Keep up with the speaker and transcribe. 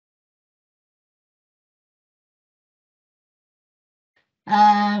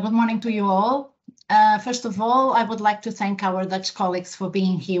Good morning to you all. First of all, I would like to thank our Dutch colleagues for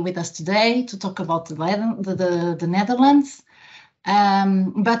being here with us today to talk about the Netherlands.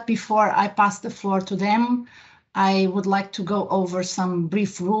 But before I pass the floor to them, I would like to go over some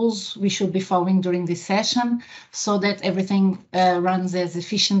brief rules we should be following during this session so that everything runs as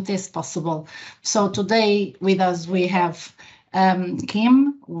efficient as possible. So today with us we have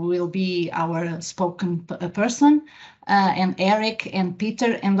Kim, who will be our spoken person, and Eric and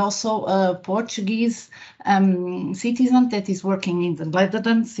Peter, and also a Portuguese citizen that is working in the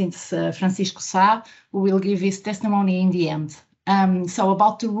Netherlands since Francisco Sá, who will give his testimony in the end. So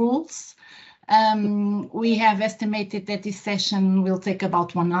about the rules, we have estimated that this session will take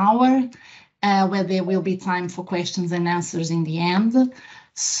about 1 hour, where there will be time for questions and answers in the end.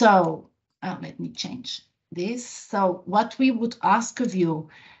 So let me change this. So what we would ask of you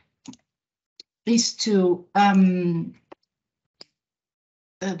is to,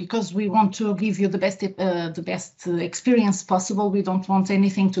 because we want to give you the best experience possible, we don't want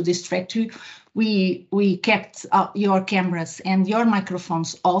anything to distract you. We kept your cameras and your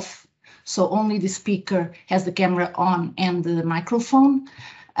microphones off, so only the speaker has the camera on and the microphone.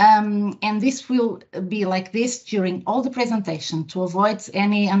 And this will be like this during all the presentation to avoid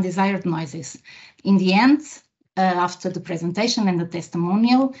any undesired noises. In the end, after the presentation and the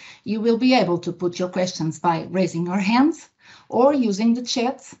testimonial, you will be able to put your questions by raising your hands or using the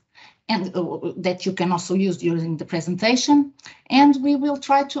chat, and that you can also use during the presentation, and we will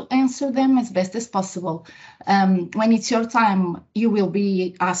try to answer them as best as possible. When it's your time, you will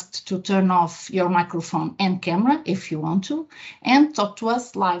be asked to turn off your microphone and camera if you want to, and talk to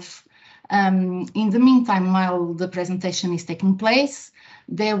us live. In the meantime, while the presentation is taking place,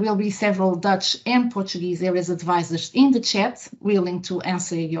 there will be several Dutch and Portuguese areas advisors in the chat willing to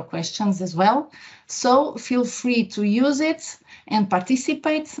answer your questions as well. So feel free to use it and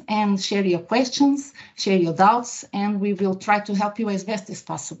participate and share your questions, share your doubts, and we will try to help you as best as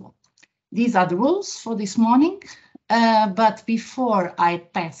possible. These are the rules for this morning, but before I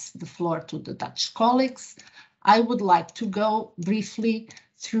pass the floor to the Dutch colleagues, I would like to go briefly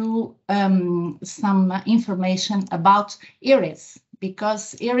through some information about ERIS,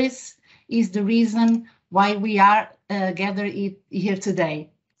 because ERIS is the reason why we are gathered here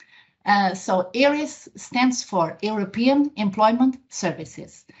today. So ERIS stands for European Employment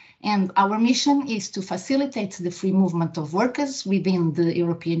Services, and our mission is to facilitate the free movement of workers within the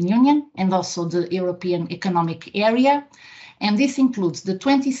European Union and also the European Economic Area, and this includes the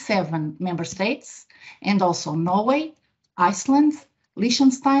 27 member states and also Norway, Iceland,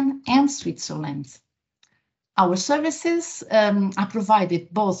 Liechtenstein and Switzerland. Our services are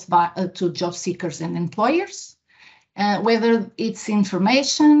provided both to job seekers and employers, whether it's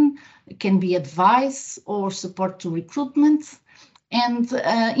information, it can be advice or support to recruitment. And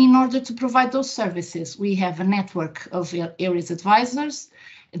in order to provide those services, we have a network of ERIS advisors.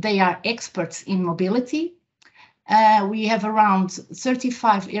 They are experts in mobility. We have around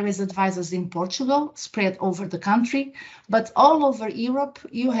 35 ERIS advisors in Portugal, spread over the country, but all over Europe,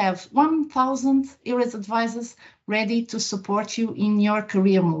 you have 1,000 ERIS advisors ready to support you in your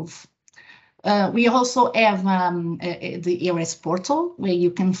career move. We also have the ERIS portal, where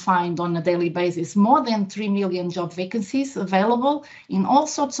you can find on a daily basis more than 3 million job vacancies available in all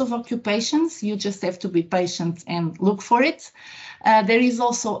sorts of occupations. You just have to be patient and look for it. There is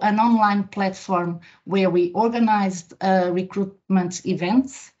also an online platform where we organized recruitment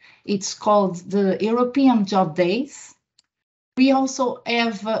events. It's called the European Job Days. We also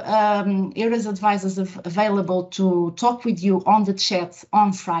have ERIS advisors available to talk with you on the chat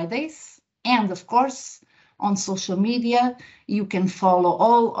on Fridays. And of course, on social media, you can follow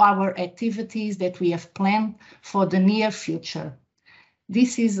all our activities that we have planned for the near future.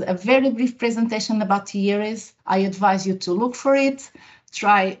 This is a very brief presentation about ERIS. I advise you to look for it,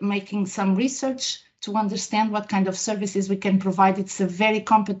 try making some research to understand what kind of services we can provide. It's a very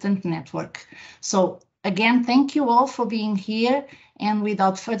competent network. So again, thank you all for being here. And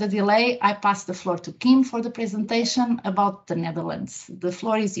without further delay, I pass the floor to Kim for the presentation about the Netherlands. The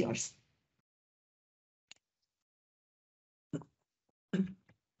floor is yours.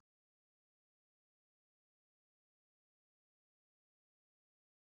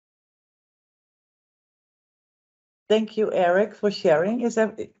 Thank you, Eric, for sharing.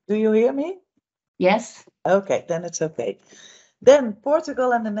 Do you hear me? Yes. Okay, then it's okay. Then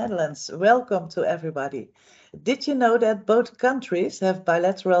Portugal and the Netherlands, welcome to everybody. Did you know that both countries have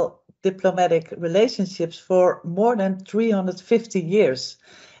bilateral diplomatic relationships for more than 350 years?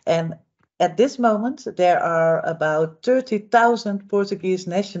 And at this moment, there are about 30,000 Portuguese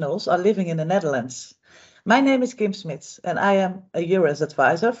nationals are living in the Netherlands. My name is Kim Smits, and I am a EURES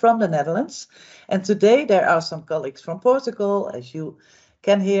advisor from the Netherlands. And today there are some colleagues from Portugal, as you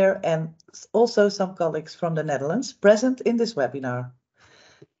can hear, and also some colleagues from the Netherlands present in this webinar.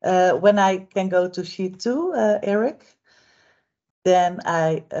 When I can go to sheet 2, Eric, then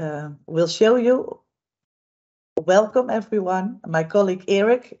I will show you. Welcome everyone. My colleague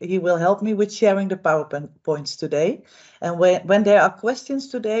Eric, he will help me with sharing the PowerPoints today. And when there are questions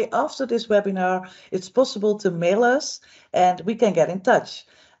today after this webinar, it's possible to mail us and we can get in touch.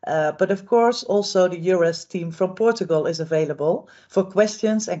 But of course, also the EURES team from Portugal is available for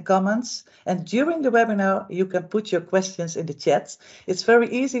questions and comments. And during the webinar, you can put your questions in the chat. It's very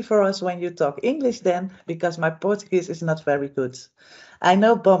easy for us when you talk English then, because my Portuguese is not very good. I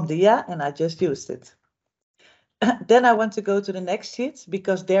know bom dia and I just used it. Then I want to go to the next sheet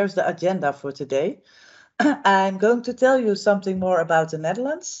because there's the agenda for today. I'm going to tell you something more about the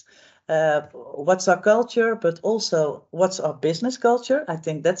Netherlands, what's our culture, but also what's our business culture. I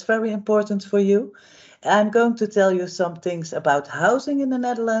think that's very important for you. I'm going to tell you some things about housing in the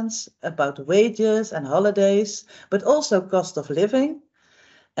Netherlands, about wages and holidays, but also cost of living.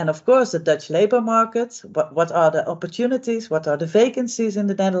 And of course, the Dutch labor market, what are the opportunities, what are the vacancies in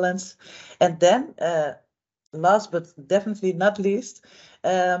the Netherlands? And then last but definitely not least,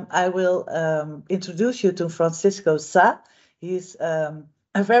 I will introduce you to Francisco Sá. He's a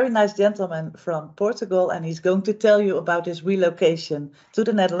very nice gentleman from Portugal, and he's going to tell you about his relocation to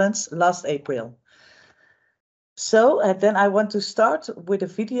the Netherlands last April. So then I want to start with a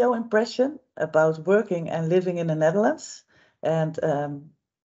video impression about working and living in the Netherlands. And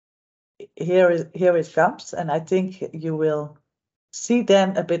here it comes, and I think you will see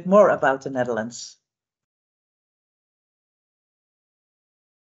then a bit more about the Netherlands.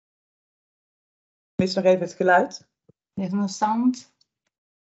 Mis nog even het geluid. There's no sound.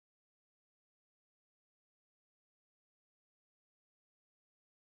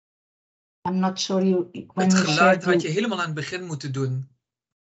 I'm not sure when Het you geluid share had je helemaal aan het begin moeten doen.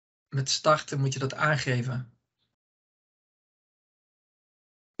 Met starten moet je dat aangeven.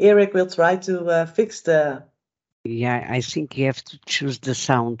 Eric will try to fix the... Yeah, I think you have to choose the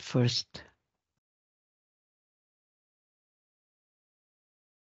sound first.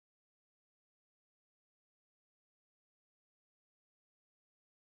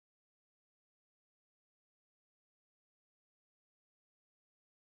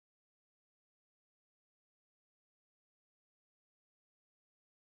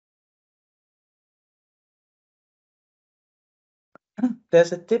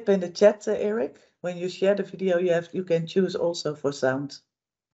 There's a tip in the chat, Eric. When you share the video, you can choose also for sound.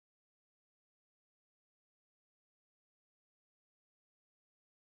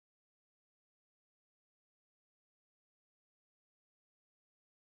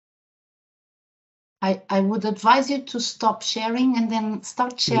 I would advise you to stop sharing and then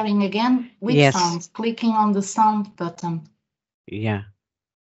start sharing again with Yes. sounds, clicking on the sound button. Yeah.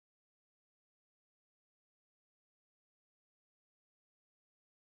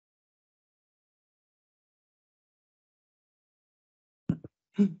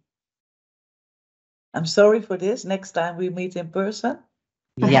 I'm sorry for this. Next time we meet in person,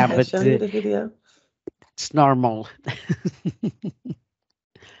 Yeah, I'll but show you the video. it's normal.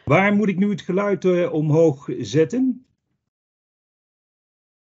 Waar moet ik nu het geluid omhoog zetten?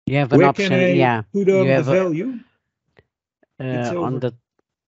 You have an Where option. can I Yeah. put You on the have value? It's on over.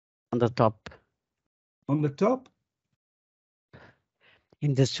 the top. On the top?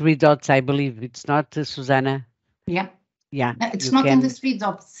 In the 3 dots, I believe. It's not, Susanna? Yeah. Yeah. No, it's you not in can- the 3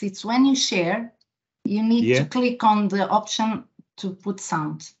 dots. It's when you share, you need to click on the option to put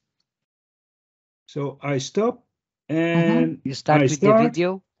sound. So I stop and You start I with the start.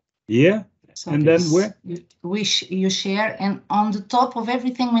 video. Yeah. So And then this- where? you share, and on the top of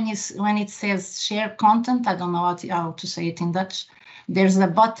everything, when it says share content, I don't know how to say it in Dutch, there's a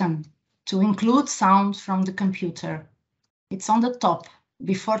button to include sound from the computer. It's on the top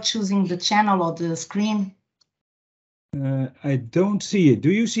before choosing the channel or the screen. I don't see it. Do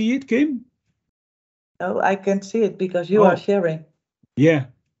you see it, Kim? Oh, I can see it because you are sharing. Yeah.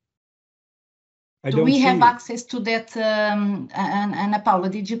 Do we have see it. access to that? And Paula,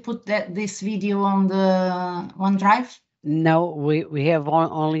 did you put this video on the OneDrive? No, we have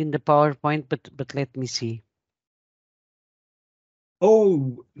only in the PowerPoint, but let me see.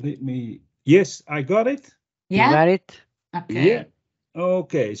 Oh, yes, I got it. Yeah. You got it? Okay. Yeah.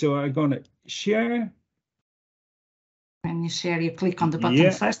 Okay, so I'm gonna share. When you share, you click on the button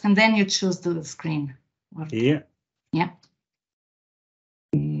Yeah. first, and then you choose the screen. Yeah. Yeah.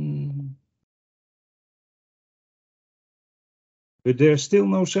 But there's still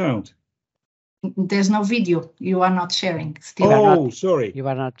no sound. There's no video. You are not sharing still. are not- Oh, sorry. You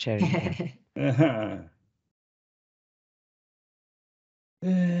are not sharing. Aha.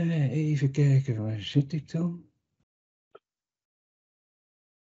 Even kijken, waar zit ik dan?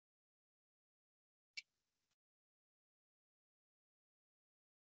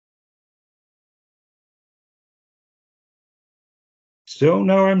 So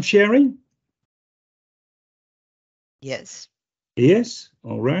now I'm sharing? Yes. Yes,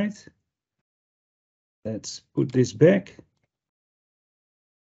 all right. Let's put this back.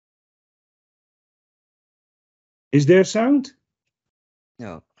 Is there sound?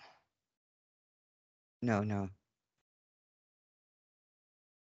 No. No, no.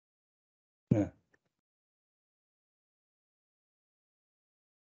 No.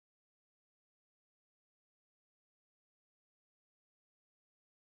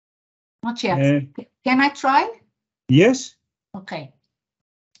 Not yet. Can I try? Yes? Okay.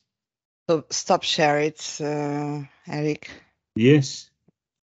 So stop share it, Eric. Yes.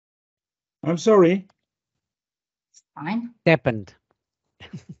 I'm sorry. Fine. It happened.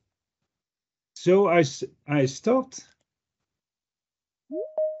 So I stopped.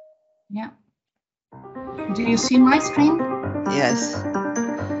 Yeah. Do you see my screen? Yes.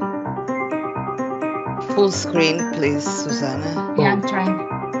 Full screen, please, Susanna. Yeah, I'm trying.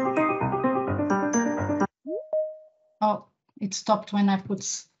 Oh, it stopped when I put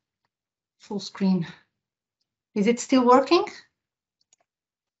full screen. Is it still working?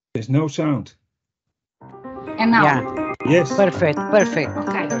 There's no sound. And now? Yeah, Yes. perfect. Okay.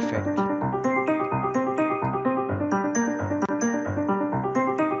 Perfect.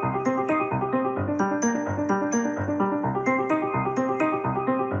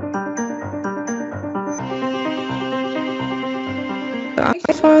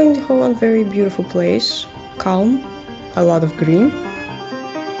 I find Holland a very beautiful place, calm, a lot of green.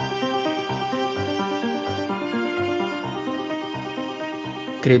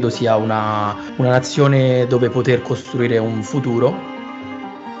 Credo sia una nazione dove poter costruire un futuro.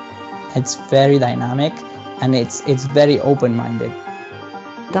 It's very dynamic and it's very open-minded.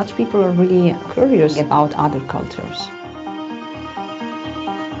 Dutch people are really curious about other cultures.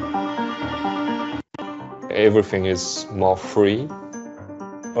 Everything is more free.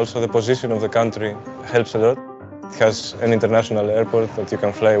 Also, the position of the country helps a lot. It has an international airport that you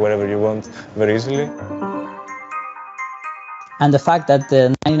can fly wherever you want very easily. And the fact that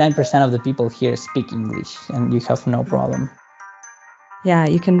 99% of the people here speak English and you have no problem. Yeah,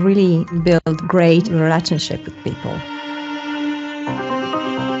 you can really build great relationship with people.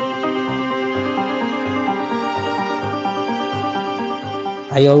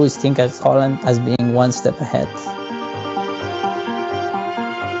 I always think of Holland as being one step ahead.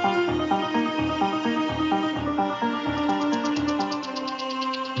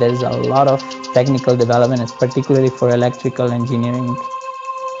 There's a lot of technical development, particularly for electrical engineering.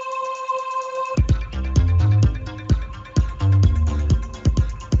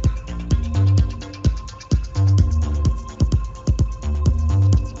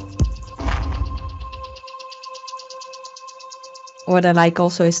 What I like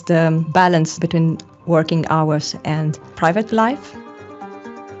also is the balance between working hours and private life.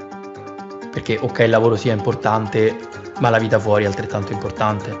 Perché ok, il lavoro sia importante, ma la vita fuori è altrettanto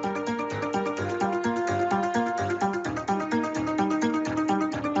importante.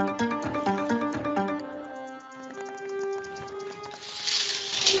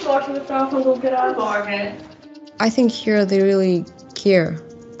 I think here they really care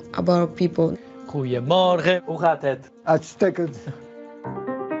about people. Goedemorgen, hoe gaat het? Uitstekend.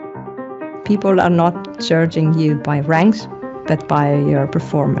 People are not judging you by ranks, but by your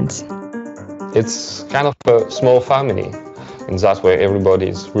performance. It's kind of a small family in that way. Everybody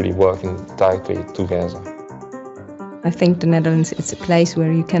is really working tightly together. I think the Netherlands is a place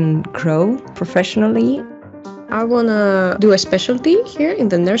where you can grow professionally. I want to do a specialty here in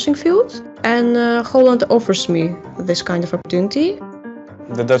the nursing field, and Holland offers me this kind of opportunity.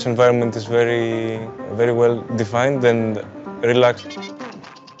 The Dutch environment is very well defined and relaxed.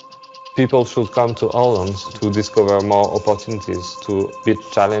 People should come to Holland to discover more opportunities, to beat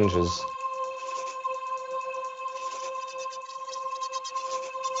challenges.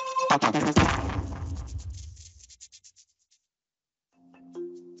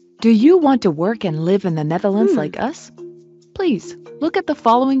 Do you want to work and live in the Netherlands like us? Please look at the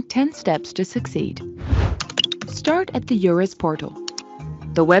following 10 steps to succeed. Start at the EURES portal,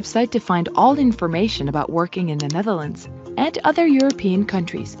 the website to find all information about working in the Netherlands and other European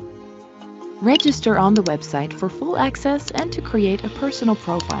countries. Register on the website for full access and to create a personal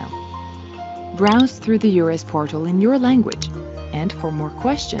profile. Browse through the EURES portal in your language And for more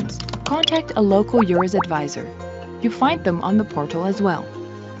questions, contact a local EURES advisor. You find them on the portal as well.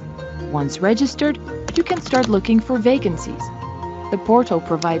 Once registered, you can start looking for vacancies. The portal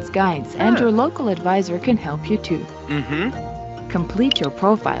provides guides and your local advisor can help you too. Complete your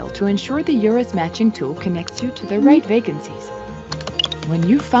profile to ensure the EURES matching tool connects you to the right vacancies. When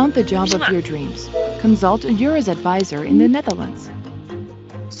you've found the job of your dreams, consult a EURES advisor in the Netherlands.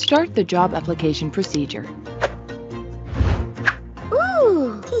 Start the job application procedure.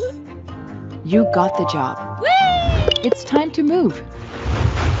 Ooh. You got the job. It's time to move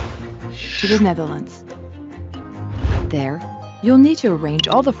to the Netherlands. There, you'll need to arrange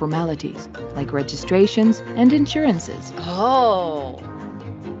all the formalities, like registrations and insurances. Oh.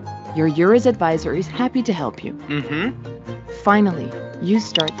 Your EURES advisor is happy to help you. Finally, you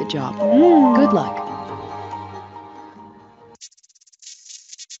start the job. Good luck.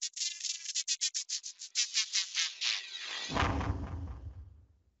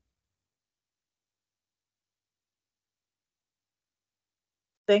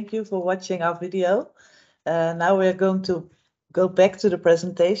 Thank you for watching our video. Now we're going to go back to the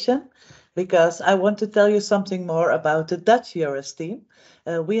presentation because I want to tell you something more about the Dutch EURES team.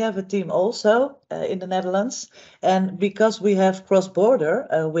 We have a team also in the Netherlands, and because we have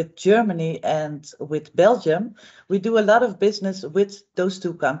cross-border with Germany and with Belgium, we do a lot of business with those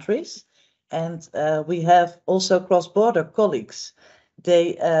two countries, and we have also cross-border colleagues.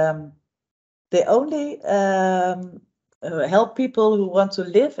 They only help people who want to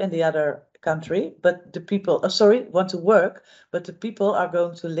live in the other country, but the people, want to work, but the people are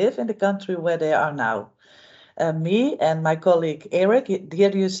going to live in the country where they are now. Me and my colleague Eric,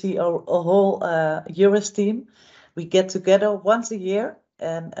 here you see a whole EURES team. We get together once a year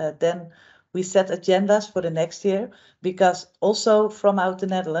and then we set agendas for the next year, because also from out the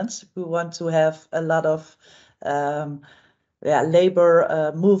Netherlands, we want to have a lot of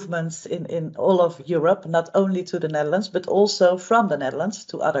labor movements in all of Europe, not only to the Netherlands, but also from the Netherlands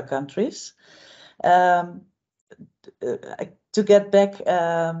to other countries. To get back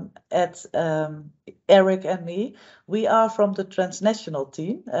at Eric and me, we are from the transnational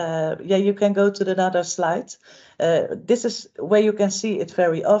team. You can go to another slide. This is where you can see it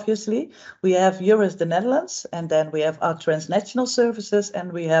very obviously. We have EURES the Netherlands, and then we have our transnational services,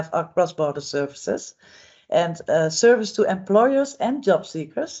 and we have our cross-border services. And service to employers and job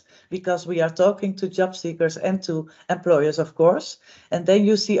seekers, because we are talking to job seekers and to employers, of course. And then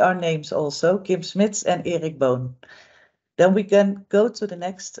you see our names also, Kim Smits and Erik Boon. Then we can go to the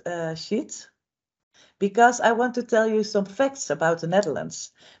next sheet, because I want to tell you some facts about the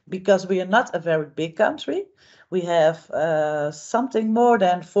Netherlands, because we are not a very big country. We have something more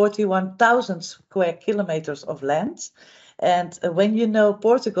than 41,000 square kilometers of land. And when you know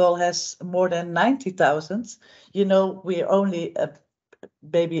Portugal has more than 90,000, you know we're only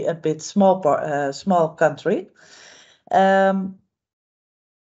maybe a bit small country. Then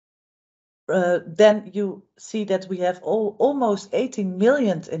you see that we have almost 18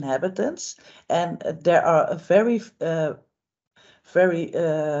 million inhabitants, and there are very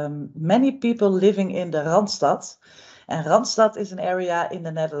many people living in the Randstad. And Randstad is an area in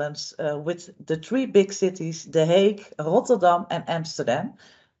the Netherlands with the three big cities, The Hague, Rotterdam and Amsterdam.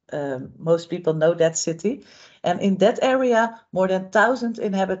 Most people know that city. And in that area, more than 1,000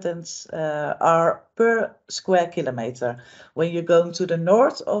 inhabitants are per square kilometer. When you're going to the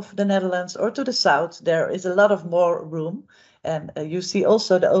north of the Netherlands or to the south, there is a lot of more room. And you see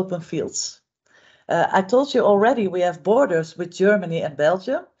also the open fields. I told you already, we have borders with Germany and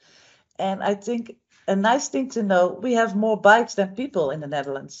Belgium. And I think a nice thing to know, we have more bikes than people in the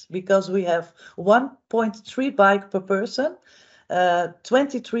Netherlands, because we have 1.3 bike per person,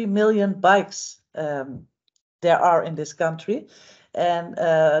 23 million bikes there are in this country. And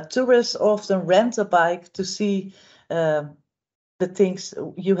tourists often rent a bike to see the things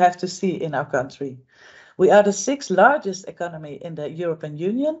you have to see in our country. We are the 6th largest economy in the European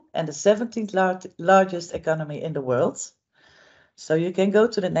Union and the 17th largest economy in the world. So you can go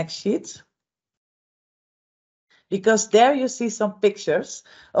to the next sheet, because there you see some pictures.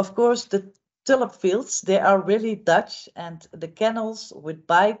 Of course, the tulip fields, they are really Dutch, and the canals with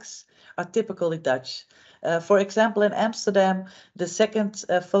bikes are typically Dutch. For example, in Amsterdam, the second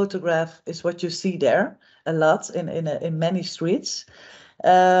photograph is what you see there a lot in many streets.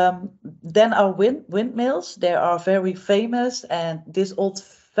 Then our windmills, they are very famous, and this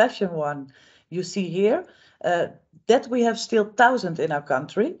old-fashioned one you see here, that we have still 1,000 in our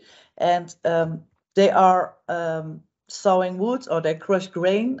country, and they are sawing wood, or they crush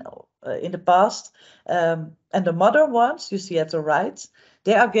grain in the past. And the modern ones you see at the right,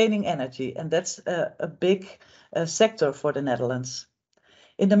 they are gaining energy, and that's a big sector for the Netherlands.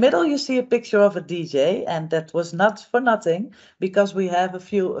 In the middle, you see a picture of a DJ, and that was not for nothing, because we have a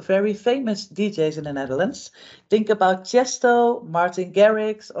few very famous DJs in the Netherlands. Think about Tiesto, Martin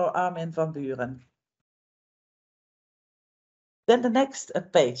Garrix, or Armin van Buuren. Then the next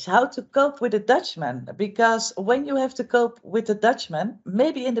page, how to cope with a Dutchman. Because when you have to cope with a Dutchman,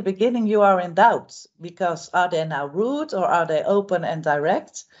 maybe in the beginning you are in doubt, because are they now rude or are they open and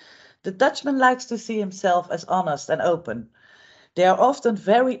direct? The Dutchman likes to see himself as honest and open. They are often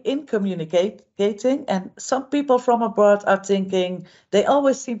very incommunicating, and some people from abroad are thinking they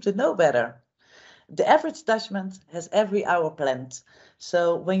always seem to know better. The average Dutchman has every hour planned.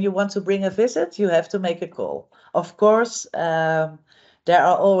 So when you want to bring a visit, you have to make a call. Of course, there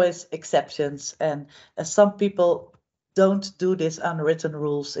are always exceptions, and some people don't do these unwritten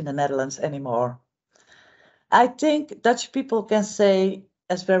rules in the Netherlands anymore. I think Dutch people can say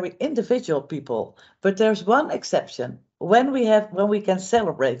as very individual people, but there's one exception. When we can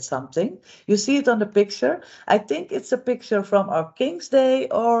celebrate something, you see it on the picture. I think it's a picture from our King's Day,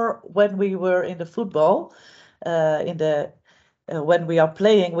 or when we were in the football, when we are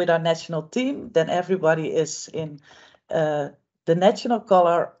playing with our national team, then everybody is in the national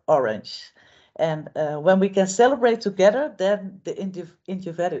color orange. And when we can celebrate together, then the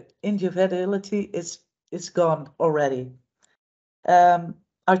individuality is gone already.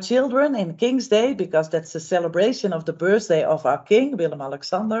 Our children in King's Day, because that's a celebration of the birthday of our king,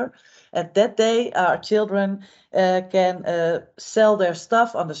 Willem-Alexander. At that day, our children can sell their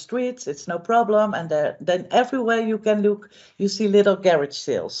stuff on the streets. It's no problem. And then everywhere you can look, you see little garage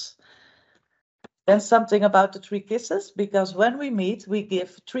sales. Then something about the 3 kisses, because when we meet, we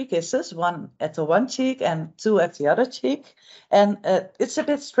give 3 kisses, 1 at the one cheek and 2 at the other cheek. And it's a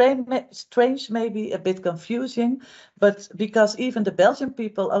bit strange, maybe a bit confusing, but because even the Belgian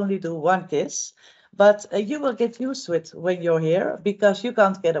people only do 1 kiss. But you will get used to it when you're here, because you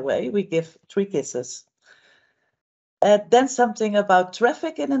can't get away. We give 3 kisses. Then something about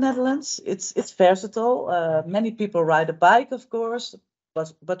traffic in the Netherlands. It's versatile. Many people ride a bike, of course.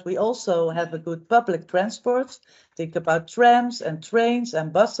 But we also have a good public transport. Think about trams and trains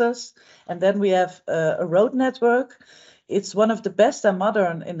and buses. And then we have a road network. It's one of the best and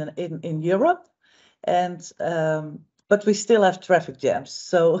modern in Europe. And but we still have traffic jams.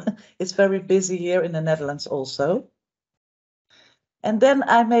 So it's very busy here in the Netherlands also. And then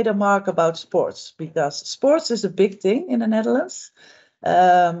I made a mark about sports, because sports is a big thing in the Netherlands.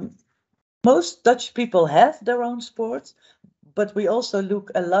 Most Dutch people have their own sport, but we also look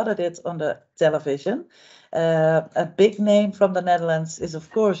a lot at it on the television. A big name from the Netherlands is,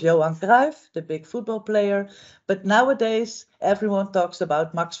 of course, Johan Cruyff, the big football player. But nowadays, everyone talks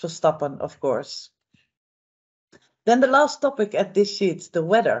about Max Verstappen, of course. Then the last topic at this sheet, the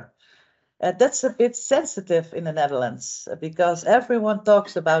weather. That's a bit sensitive in the Netherlands, because everyone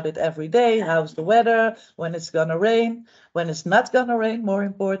talks about it every day. How's the weather? When it's gonna rain? When it's not gonna rain, more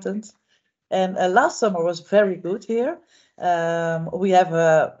important. And last summer was very good here. We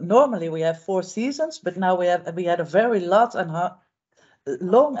have normally we have 4 seasons, but now we had a very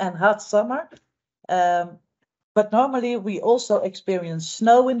long and hot summer. But normally we also experience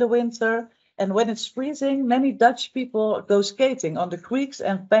snow in the winter, and when it's freezing, many Dutch people go skating on the creeks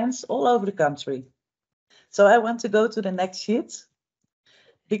and pans all over the country. So I want to go to the next sheet,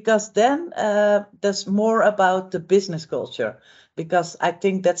 because then there's more about the business culture, because I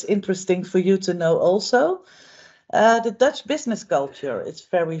think that's interesting for you to know also. The Dutch business culture, it's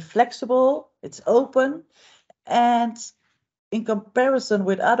very flexible, it's open, and in comparison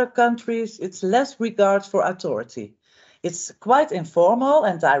with other countries, it's less regard for authority. It's quite informal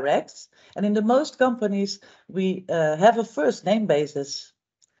and direct, and in the most companies, we have a first name basis.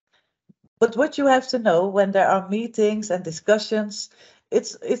 But what you have to know, when there are meetings and discussions,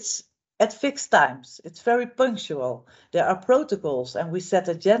 it's at fixed times. It's very punctual. There are protocols, and we set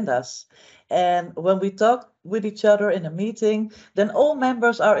agendas. And when we talk with each other in a meeting, then all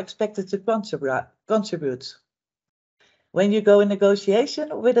members are expected to contribute. When you go in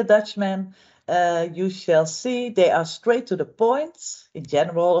negotiation with a Dutchman, you shall see they are straight to the point, in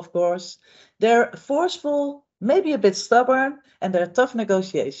general, of course. They're forceful, maybe a bit stubborn, and they're tough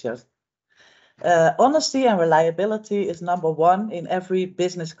negotiators. Honesty and reliability is #1 in every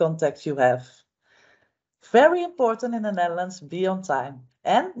business contact you have. Very important in the Netherlands, be on time.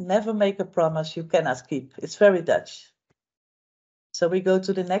 And never make a promise you cannot keep. It's very Dutch. So we go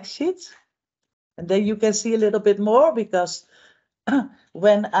to the next sheet. And then you can see a little bit more, because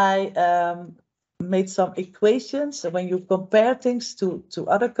when I made some equations, when you compare things to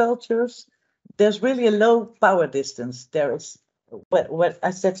other cultures, there's really a low power distance. There is what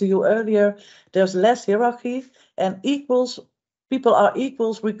I said to you earlier, there's less hierarchy and people are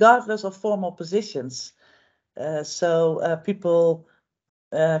equals regardless of formal positions. People,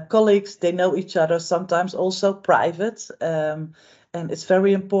 colleagues, they know each other, sometimes also private. And it's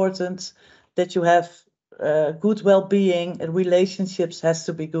very important that you have good well-being, and relationships has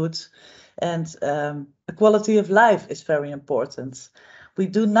to be good. And a quality of life is very important. We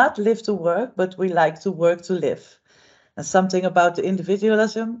do not live to work, but we like to work to live. And something about the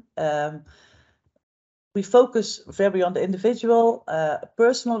individualism, we focus very on the individual,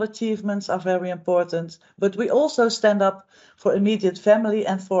 personal achievements are very important, but we also stand up for immediate family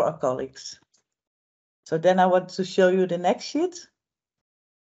and for our colleagues. So then I want to show you the next sheet.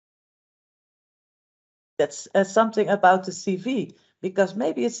 That's something about the CV, because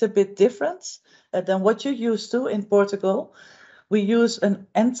maybe it's a bit different than what you're used to in Portugal. We use an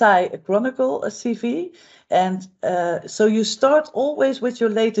anti-chronicle CV, and so you start always with your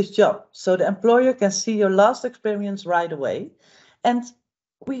latest job, so the employer can see your last experience right away. And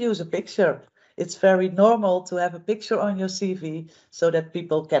we use a picture. It's very normal to have a picture on your CV so that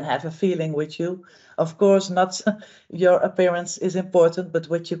people can have a feeling with you. Of course, not your appearance is important, but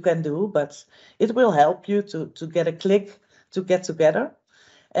what you can do, but it will help you to get a click, to get together.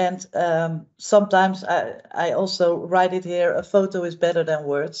 And sometimes I also write it here, a photo is better than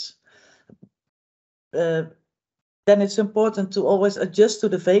words. Then it's important to always adjust to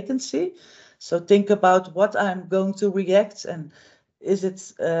the vacancy. So think about what I'm going to react, and is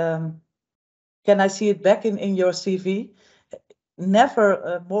it, can I see it back in your CV?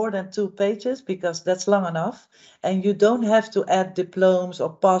 Never more than 2 pages, because that's long enough. And you don't have to add diplomas or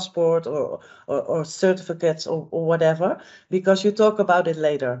passport or certificates or whatever, because you talk about it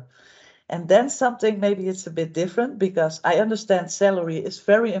later. And then something, maybe it's a bit different, because I understand salary is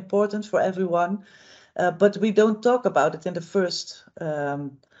very important for everyone, but we don't talk about it in the first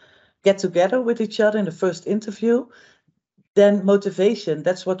get together with each other, in the first interview. Then motivation,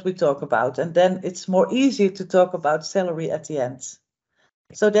 that's what we talk about. And then it's more easy to talk about salary at the end.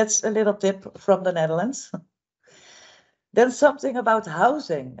 So that's a little tip from the Netherlands. Then something about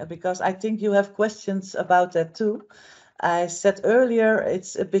housing, because I think you have questions about that too. I said earlier,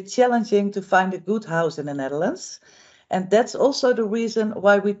 it's a bit challenging to find a good house in the Netherlands. And that's also the reason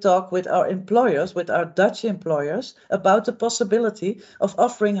why we talk with our employers, with our Dutch employers, about the possibility of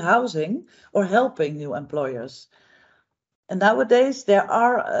offering housing or helping new employers. And nowadays there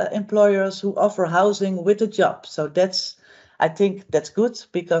are employers who offer housing with a job. So I think that's good,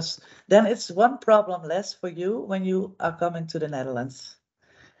 because then it's one problem less for you when you are coming to the Netherlands.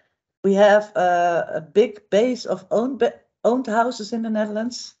 We have a big base of owned houses in the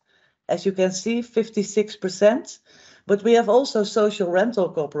Netherlands. As you can see, 56%. But we have also social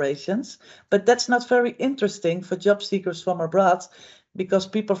rental corporations. But that's not very interesting for job seekers from abroad, because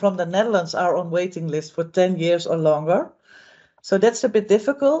people from the Netherlands are on waiting list for 10 years or longer. So that's a bit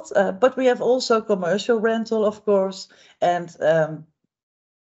difficult, but we have also commercial rental, of course. And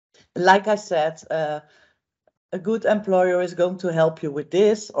like I said, a good employer is going to help you with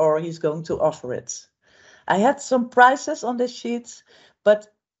this, or he's going to offer it. I had some prices on this sheet,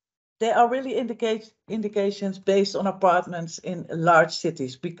 but they are really indications based on apartments in large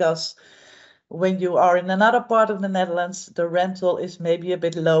cities, because when you are in another part of the Netherlands, the rental is maybe a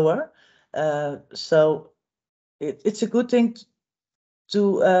bit lower. So it's a good thing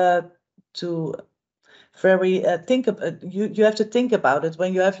to very think about. You have to think about it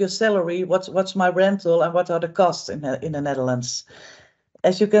when you have your salary. What's my rental and what are the costs in the Netherlands?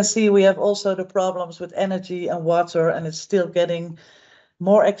 As you can see, we have also the problems with energy and water, and it's still getting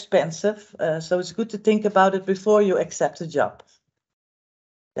more expensive. So it's good to think about it before you accept a job.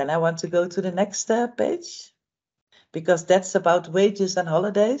 Then I want to go to the next page, because that's about wages and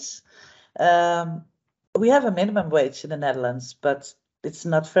holidays. We have a minimum wage in the Netherlands, but it's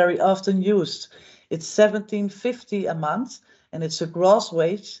not very often used. It's 17.50 a month, and it's a gross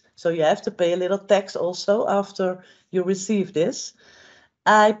wage, so you have to pay a little tax also after you receive this.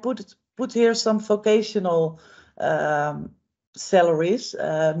 I put here some vocational salaries.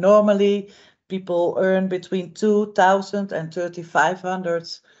 Normally, people earn between 2,000 and 3,500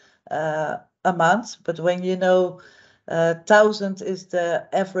 a month, but when you know 1,000 is the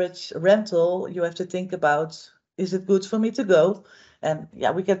average rental, you have to think about, is it good for me to go? And yeah,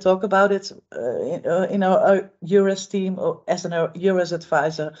 we can talk about it in our EURES team, or as an EURES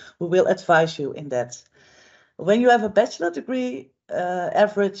advisor, who will advise you in that. When you have a bachelor degree,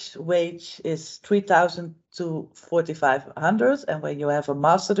 average wage is 3,000 to 4,500, and when you have a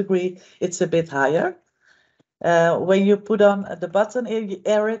master degree, it's a bit higher. When you put on the button,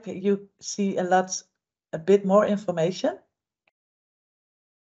 Eric, you see a bit more information.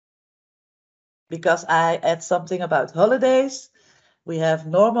 because I add something about holidays. We have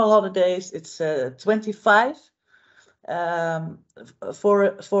normal holidays. It's 25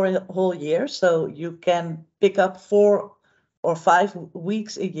 for a whole year. So you can pick up 4 or 5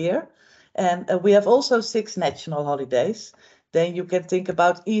 weeks a year. And we have also 6 national holidays. Then you can think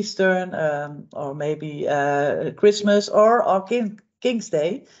about Easter or maybe Christmas or King's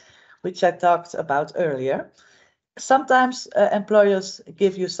Day, which I talked about earlier. Sometimes employers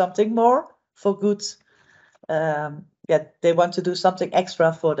give you something more for good. They want to do something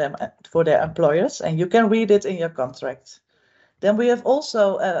extra for them, for their employers, and you can read it in your contract. Then we have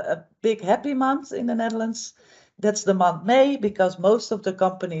also a big happy month in the Netherlands. That's the month May, because most of the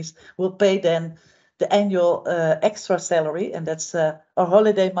companies will pay then the annual extra salary, and that's our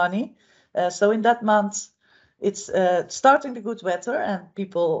holiday money. So in that month, it's starting the good weather, and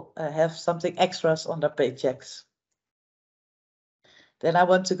people have something extras on their paychecks. Then I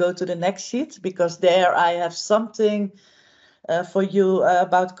want to go to the next sheet, because there I have something for you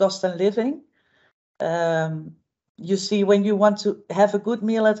about cost and living. You see, when you want to have a good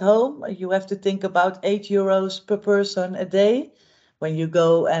meal at home, you have to think about 8 euros per person a day. When you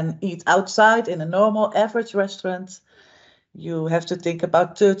go and eat outside in a normal average restaurant, you have to think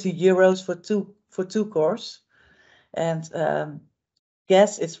about 30 euros for two course. And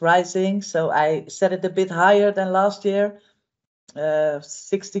gas is rising, so I set it a bit higher than last year.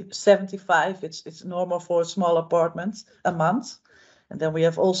 75, it's normal for small apartments a month. And then we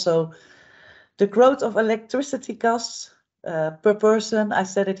have also the growth of electricity costs per person. I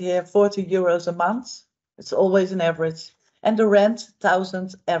set it here 40 euros a month. It's always an average. And the rent,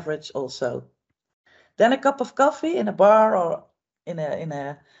 1,000 average also. Then a cup of coffee in a bar or in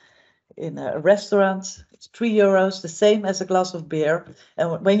a restaurant, it's 3 euros, the same as a glass of beer.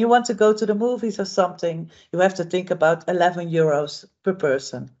 And when you want to go to the movies or something, you have to think about 11 euros per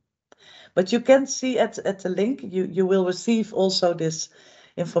person. But you can see at the link, you will receive also this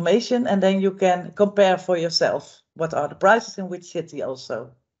information, and then you can compare for yourself what are the prices in which city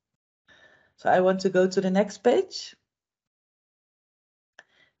also. So I want to go to the next page,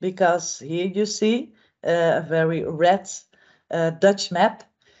 because here you see a very red Dutch map.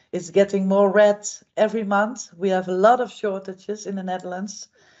 It's getting more red every month. We have a lot of shortages in the Netherlands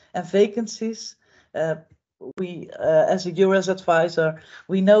and vacancies. We, as a EURES advisor,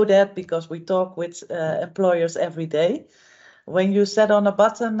 we know that because we talk with employers every day. When you set on a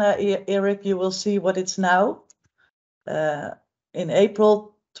button, Eric, you will see what it's now. In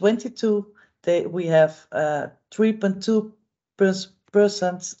April 22, we have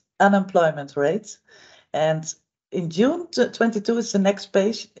 3.2% unemployment rate. And in June 22 is the next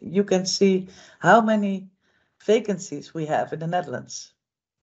page. You can see how many vacancies we have in the Netherlands.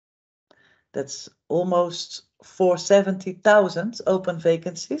 That's almost 470,000 open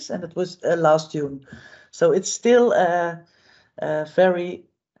vacancies, and it was last June. So it's still very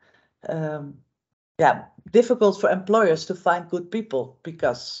difficult for employers to find good people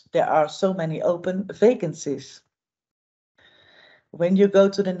because there are so many open vacancies. When you go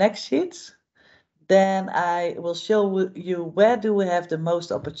to the next sheet, then I will show you where do we have the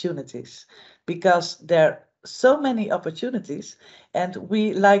most opportunities, because there are so many opportunities and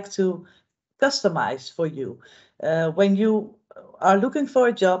we like to customize for you. When you are looking for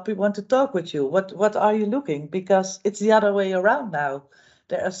a job, we want to talk with you. What are you looking? Because it's the other way around now.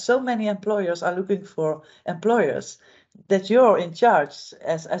 There are so many employers are looking for employers that you're in charge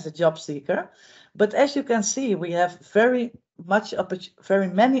as a job seeker. But as you can see, we have very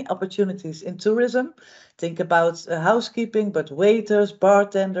many opportunities in tourism. Think about housekeeping, but waiters,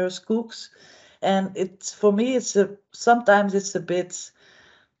 bartenders, cooks. And for me, sometimes it's a bit,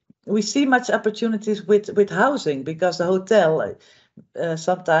 we see much opportunities with housing, because the hotel,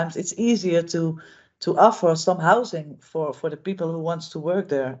 sometimes it's easier to offer some housing for the people who wants to work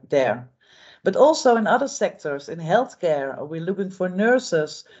there. But also in other sectors, in healthcare, we're looking for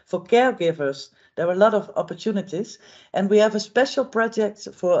nurses, for caregivers. There are a lot of opportunities, and we have a special project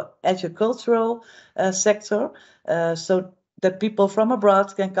for agricultural sector, so that people from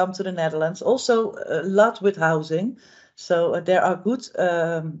abroad can come to the Netherlands. Also a lot with housing, so there are good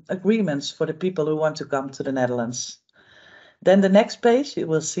agreements for the people who want to come to the Netherlands. Then the next page, you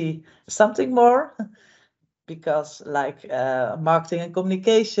will see something more, because like marketing and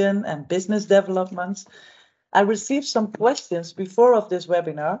communication and business development. I received some questions before of this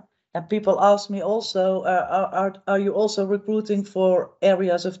webinar, and people ask me also, are you also recruiting for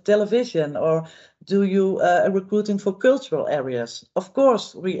areas of television, or do you recruiting for cultural areas? Of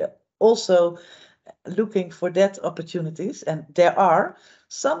course, we also looking for that opportunities, and there are.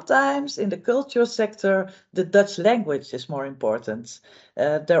 Sometimes in the culture sector, the Dutch language is more important.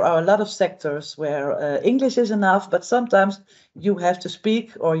 There are a lot of sectors where English is enough, but sometimes you have to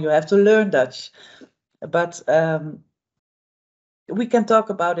speak or you have to learn Dutch. But we can talk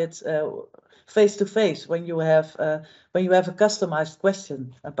about it face to face when you have a customized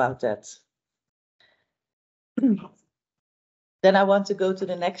question about that. Then I want to go to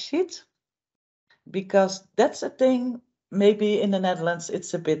the next sheet, because that's a thing. Maybe in the Netherlands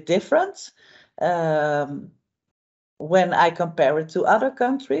it's a bit different. When I compare it to other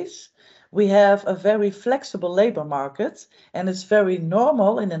countries, we have a very flexible labor market, and it's very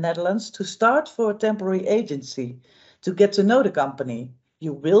normal in the Netherlands to start for a temporary agency to get to know the company.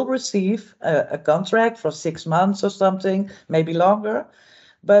 You will receive a contract for 6 months or something, maybe longer.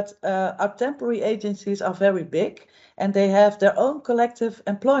 But our temporary agencies are very big, and they have their own collective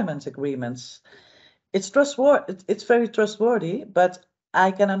employment agreements. It's very trustworthy, but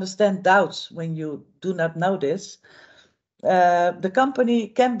I can understand doubts when you do not know this. The company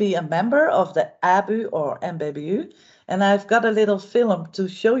can be a member of the ABU or MBBU, and I've got a little film to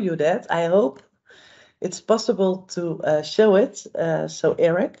show you that. I hope it's possible to show it. So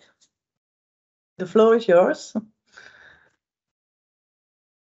Eric, the floor is yours.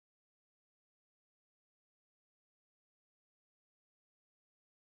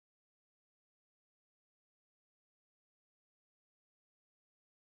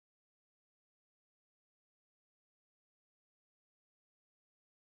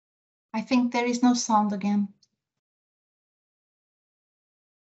 I think there is no sound again.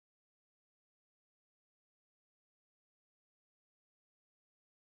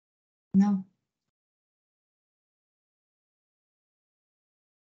 No.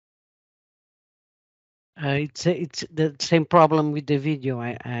 It's the same problem with the video,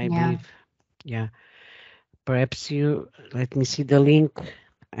 I Yeah. believe. Yeah. Perhaps you let me see the link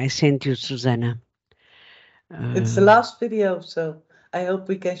I sent you, Susanna. It's the last video, so I hope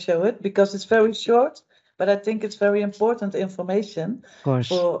we can show it because it's very short, but I think it's very important information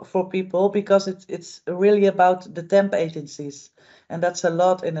for people, because it's really about the temp agencies, and that's a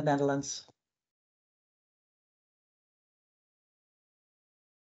lot in the Netherlands.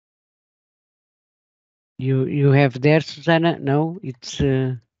 You have there, Susanna? No, it's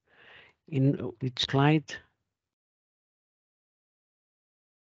in which slide?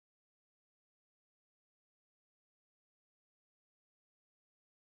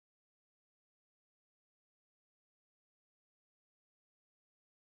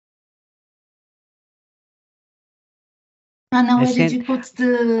 Anna, where did you put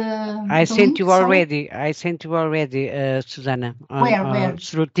the I sent link? you Sorry? already. I sent you already, Susanna. Where?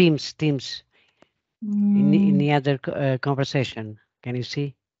 Through Teams. In the other conversation. Can you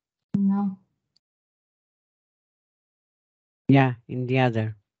see? No. Yeah, in the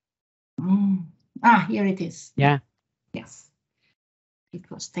other. Ah, here it is. Yeah. Yes.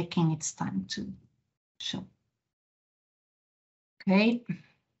 It was taking its time to show. Okay.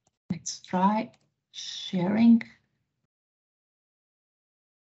 Let's try sharing.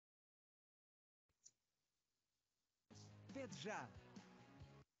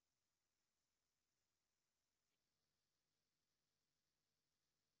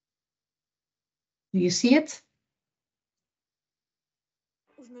 Do you see it?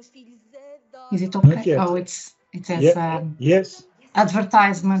 Is it Not okay? yet. Oh, it says Yes.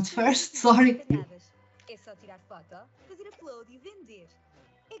 advertisement first. Sorry. É só tirar foto, fazer upload e vender.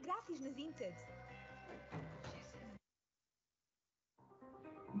 É grátis na Vinted.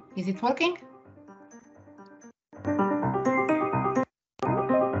 Is it working?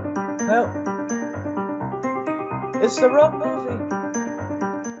 No. It's the wrong movie.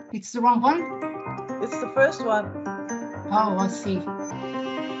 It's the wrong one? It's the first one. Oh, I see.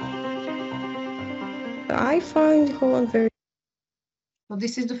 I find Holland very... So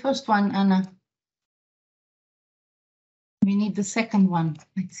this is the first one, Anna. We need the second one.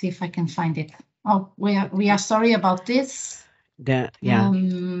 Let's see if I can find it. Oh, we are sorry about this. Is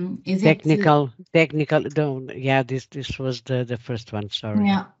technical. Don't. Yeah, this was the first one. Sorry.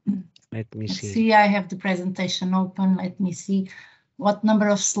 Yeah. Let me see. See, I have the presentation open. Let me see. What number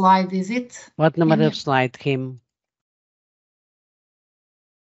of slide is it? What number of slide, Kim?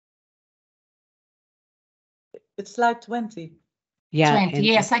 It's slide 20. Yeah. 20.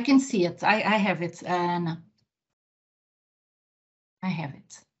 Yes, I can see it. I have it. No. I have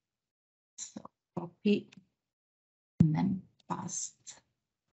it. So copy and then paste.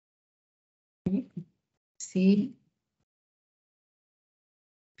 Okay. See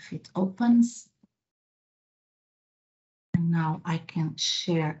if it opens. And now I can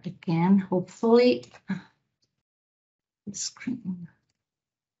share again, hopefully. The screen.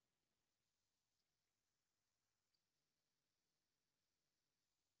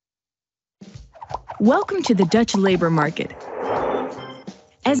 Welcome to the Dutch labor market.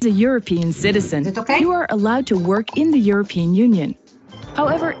 As a European citizen, you are allowed to work in the European Union.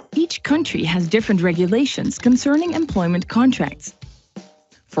 However, each country has different regulations concerning employment contracts.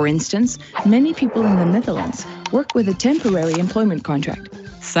 For instance, many people in the Netherlands work with a temporary employment contract.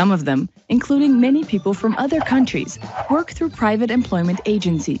 Some of them, including many people from other countries, work through private employment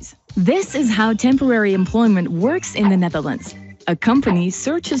agencies. This is how temporary employment works in the Netherlands. A company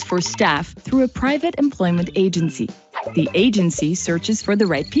searches for staff through a private employment agency. The agency searches for the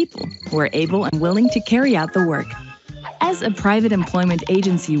right people who are able and willing to carry out the work. As a private employment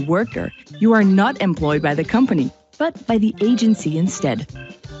agency worker, you are not employed by the company, but by the agency instead.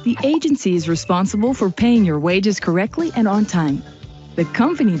 The agency is responsible for paying your wages correctly and on time. The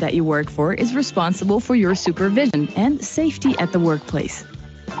company that you work for is responsible for your supervision and safety at the workplace.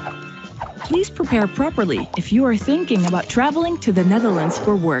 Please prepare properly if you are thinking about traveling to the Netherlands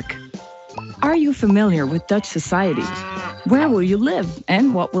for work. Are you familiar with Dutch society? Where will you live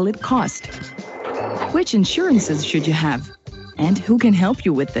and what will it cost? Which insurances should you have? And who can help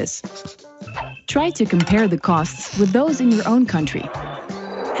you with this? Try to compare the costs with those in your own country.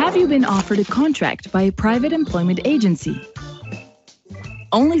 Have you been offered a contract by a private employment agency?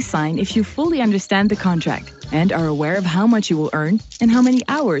 Only sign if you fully understand the contract and are aware of how much you will earn and how many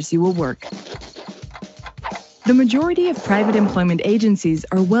hours you will work. The majority of private employment agencies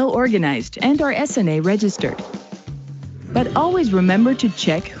are well organized and are SNA registered. But always remember to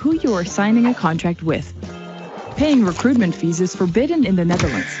check who you are signing a contract with. Paying recruitment fees is forbidden in the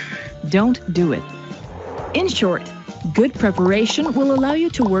Netherlands. Don't do it. In short, good preparation will allow you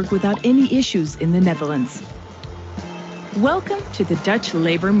to work without any issues in the Netherlands. Welcome to the Dutch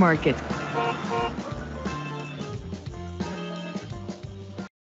labor market.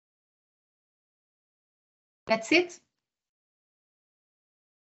 That's it.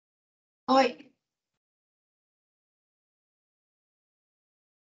 Oi.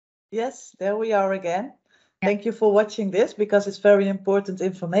 Yes, there we are again. Thank you for watching this because it's very important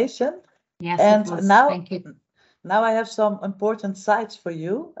information. Yes, and it was. now, Thank you. now I have some important sites for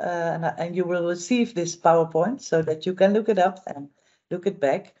you, and you will receive this PowerPoint so that you can look it up and look it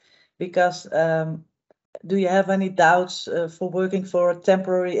back. Because do you have any doubts for working for a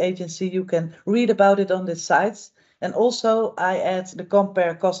temporary agency? You can read about it on the sites. And also I add the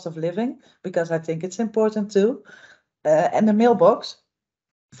compare cost of living because I think it's important too, and the mailbox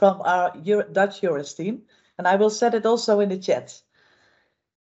from our Dutch Juris team. And I will set it also in the chat.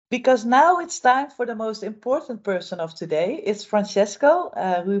 Because now it's time for the most important person of today. It's Francesco.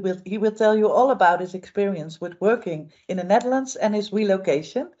 He will tell you all about his experience with working in the Netherlands and his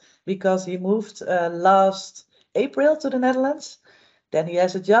relocation, because he moved last April to the Netherlands. Then he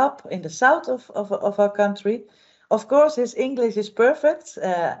has a job in the south of our country. Of course, his English is perfect.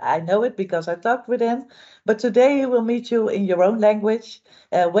 I know it because I talked with him. But today he will meet you in your own language.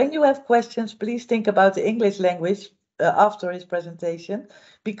 When you have questions, please think about the English language after his presentation,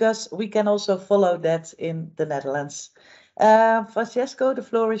 because we can also follow that in the Netherlands. Francesco, the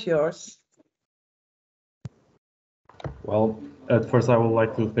floor is yours. Well, at first I would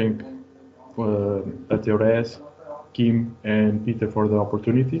like to thank Teores, Kim and Peter for the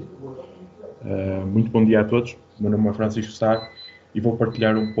opportunity. Muito bom dia a todos. Meu nome é Francisco Sá e vou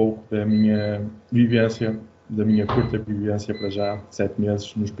partilhar um pouco da minha vivência, da minha curta vivência para já, 7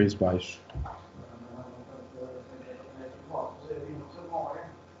 meses nos Países Baixos.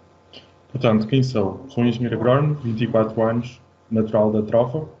 Portanto, quem sou? Sou engenheiro agrónomo, 24 anos, natural da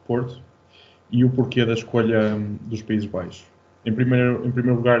Trofa, Porto, e o porquê da escolha dos Países Baixos. Em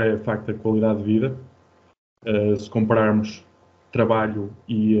primeiro lugar é, de facto, a qualidade de vida. Se compararmos trabalho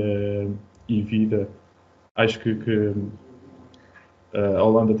e vida, acho que a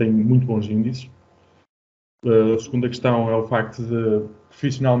Holanda tem muito bons índices. A segunda questão é o facto de,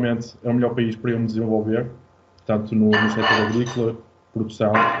 profissionalmente, é o melhor país para eu me desenvolver, tanto no setor agrícola,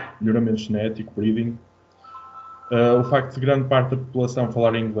 produção, melhoramento genético, breeding. O facto de grande parte da população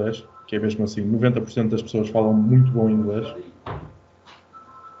falar inglês, que é mesmo assim, 90% das pessoas falam muito bom inglês.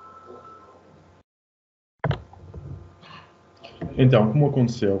 Então, como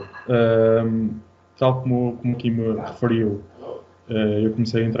aconteceu? Tal como aqui me referiu, eu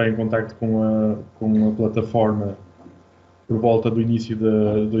comecei a entrar em contacto com a plataforma por volta do início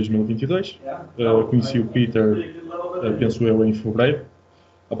de 2022. Conheci o Peter, penso eu, em fevereiro.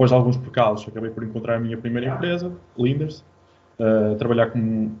 Após alguns percalços, acabei por encontrar a minha primeira empresa, Linders, trabalhar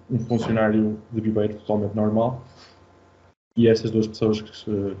como um funcionário de viveiro totalmente normal. E essas duas pessoas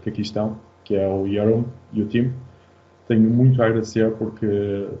que aqui estão, que é o Jeroen e o Tim, tenho muito a agradecer porque,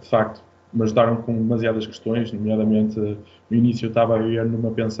 de facto, me ajudaram com demasiadas questões, nomeadamente no início eu estava a viver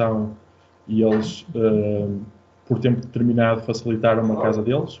numa pensão e eles, por tempo determinado, facilitaram uma casa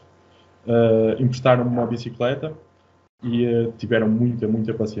deles, emprestaram uma bicicleta e tiveram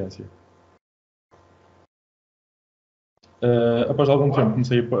muita paciência. Após algum tempo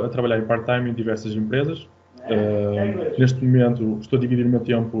comecei a trabalhar em part-time em diversas empresas. Neste momento estou a dividir o meu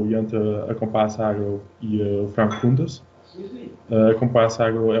tempo entre a Compass Agro e o Frank Kunders. A Compass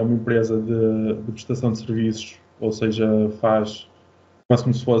Agro é uma empresa de prestação de serviços, ou seja, faz quase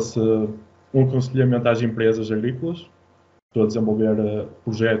como se fosse um aconselhamento às empresas agrícolas. Estou a desenvolver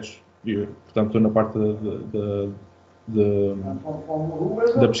projetos e, portanto, estou na parte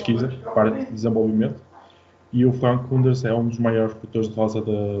da pesquisa, parte de desenvolvimento. E o Frank Kunders é um dos maiores produtores de rosa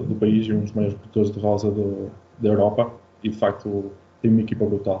do país e um dos maiores produtores de rosa da Europa e, de facto, tem uma equipa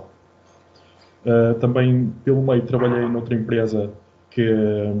brutal. Também, pelo meio, trabalhei noutra empresa que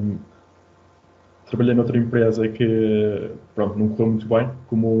pronto, não correu muito bem,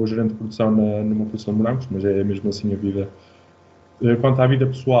 como gerente de produção numa produção de morangos, mas é mesmo assim a vida. Quanto à vida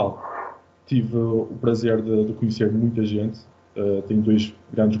pessoal, tive o prazer de conhecer muita gente. Tenho 2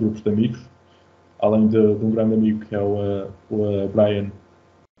 grandes grupos de amigos, além de um grande amigo que é o Brian,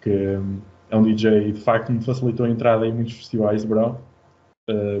 que é um DJ e de facto me facilitou a entrada em muitos festivais de verão.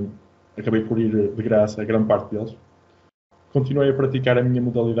 Acabei por ir de graça a grande parte deles. Continuei a praticar a minha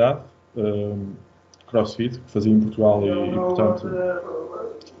modalidade, CrossFit, que fazia em Portugal e portanto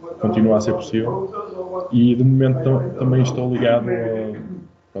continua a ser possível. E de momento também estou ligado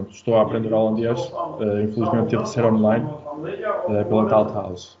estou a aprender holandês, infelizmente teve de ser online, pela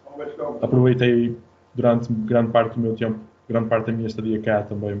Tauthaus. Aproveitei durante grande parte do meu tempo, grande parte da minha estadia cá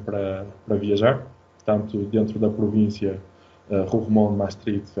também para viajar, tanto dentro da província, Roermond,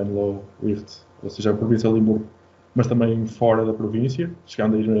 Maastricht, Venlo, Weert, ou seja, a província de Limburgo, mas também fora da província,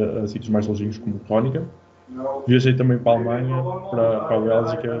 chegando a ir a sítios mais longínquos como Groningen. Viajei também para a Alemanha, para a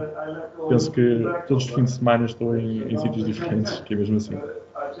Bélgica. Penso que todos os fins de semana estou em sítios diferentes, que é mesmo assim.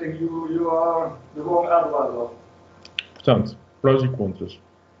 Portanto, prós e contras.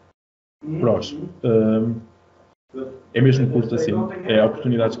 Prós. É mesmo curto assim. É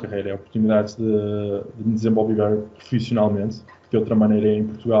oportunidades de carreira, é oportunidades de me desenvolver profissionalmente. De outra maneira, em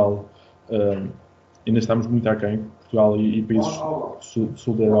Portugal, ainda estamos muito aquém. Portugal e países do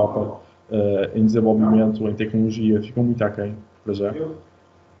sul da Europa, em desenvolvimento, em tecnologia, ficam muito aquém, para já.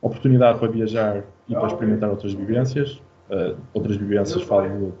 Oportunidade para viajar e para experimentar outras vivências. Outras vivências,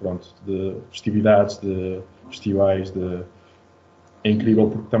 falo de festividades, de festivais, é incrível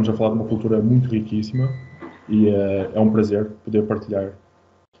porque estamos a falar de uma cultura muito riquíssima e é um prazer poder partilhar.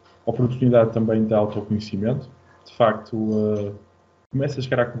 Oportunidade também de autoconhecimento. De facto, começo a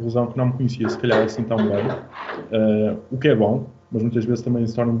chegar à conclusão que não me conhecia se calhar assim tão bem, o que é bom, mas muitas vezes também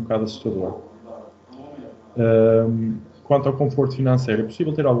se torna um bocado assustador. Quanto ao conforto financeiro, é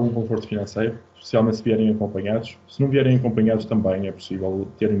possível ter algum conforto financeiro, especialmente se vierem acompanhados. Se não vierem acompanhados também é possível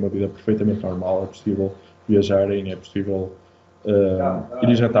terem uma vida perfeitamente normal, é possível viajarem, é possível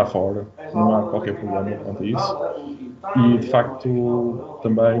ir jantar fora, não há qualquer problema quanto a isso. E de facto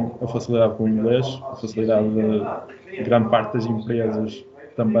também a facilidade com o inglês, a facilidade de grande parte das empresas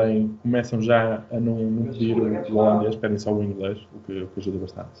também começam já a não pedir o holandês, pedem só o inglês, o que ajuda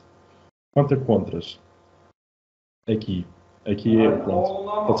bastante. Quanto a contras, aqui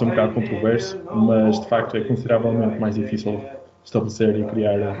pode ser um bocado controverso, mas de facto é consideravelmente mais difícil estabelecer e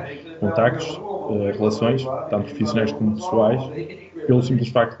criar contactos, relações, tanto profissionais como pessoais, pelo simples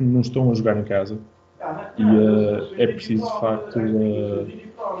facto de não estão a jogar em casa. E é preciso, de facto,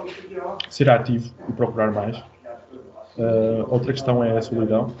 ser ativo e procurar mais. Outra questão é a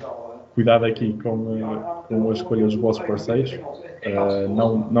solidão. Cuidado aqui com a escolha dos vossos parceiros.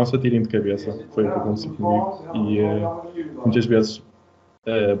 Não se atirem de cabeça, foi o que aconteceu comigo. E muitas vezes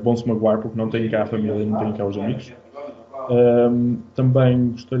vão-se magoar porque não têm cá a família e não têm cá os amigos.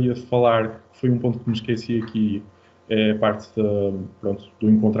 Também gostaria de falar, que foi um ponto que me esqueci aqui, é a parte do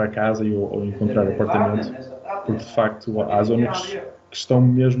encontrar casa ou encontrar apartamento, porque de facto há zonas que estão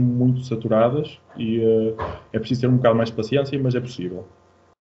mesmo muito saturadas e é preciso ter um bocado mais de paciência, mas é possível.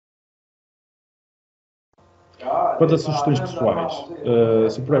 Quanto a sugestões pessoais,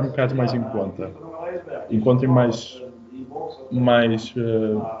 supermercados mais em conta, encontrem mais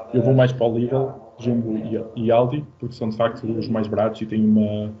eu vou mais para o Lidl, Jumbo e Aldi, porque são de facto os mais baratos e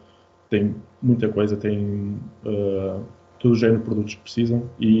têm muita coisa, têm todo o género de produtos que precisam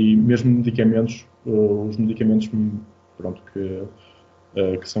e mesmo medicamentos, os medicamentos que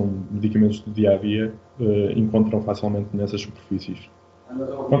são medicamentos do dia a dia, encontram facilmente nessas superfícies.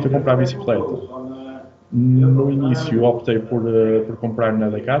 Quanto a comprar a bicicleta, no início optei por comprar na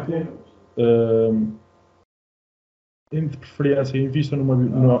Decathlon. de preferência, invistam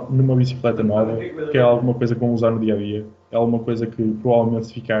numa bicicleta nova, que é alguma coisa que vão usar no dia a dia. É alguma coisa que provavelmente,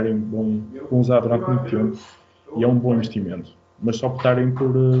 se ficarem, vão usar durante muito tempo e é um bom investimento. Mas se optarem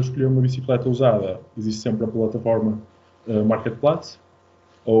por escolher uma bicicleta usada, existe sempre a plataforma Marketplace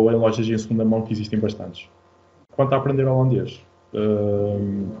ou em lojas em segunda mão, que existem bastantes. Quanto a aprender holandês,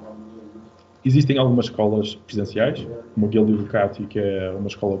 existem algumas escolas presenciais, como a Guilde Ducati, que é uma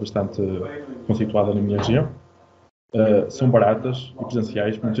escola bastante conceituada na minha região. São baratas e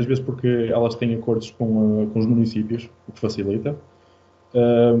presenciais, muitas vezes porque elas têm acordos com os municípios, o que facilita.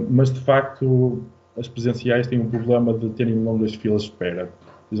 Mas, de facto, as presenciais têm um problema de terem longas filas de espera.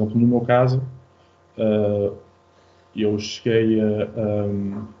 Por exemplo, no meu caso, eu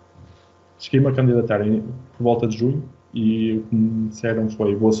cheguei-me a candidatar por volta de junho e o que me disseram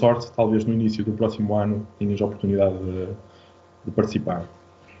foi: boa sorte, talvez no início do próximo ano tenhas a oportunidade de participar.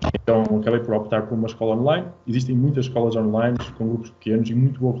 Então acabei por optar por uma escola online. Existem muitas escolas online com grupos pequenos e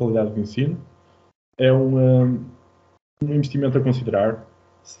muito boa qualidade de ensino. É um investimento a considerar.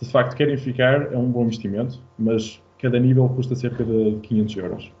 Se de facto querem ficar, é um bom investimento, mas cada nível custa cerca de 500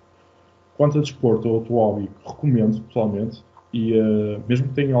 euros. Quanto a desporto ou outro hobby, recomendo pessoalmente, e mesmo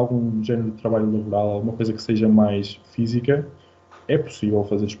que tenham algum género de trabalho laboral, alguma coisa que seja mais física, é possível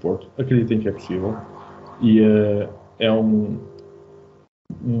fazer desporto. Acreditem que é possível. E é um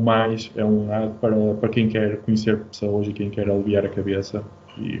para quem quer conhecer pessoas e quem quer aliviar a cabeça,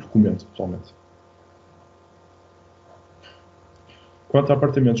 e recomendo pessoalmente. Quanto a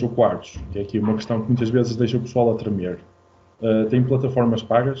apartamentos ou quartos, que é aqui uma questão que muitas vezes deixa o pessoal a tremer. Tem plataformas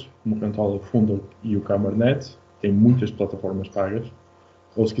pagas, como o Rental Fundo e o Camernet, tem muitas plataformas pagas.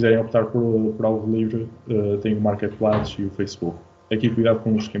 Ou se quiserem optar por algo livre, tem o Marketplace e o Facebook. Aqui cuidado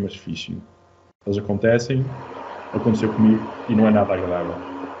com os esquemas de phishing. Eles acontecem, aconteceu comigo e não é nada agradável.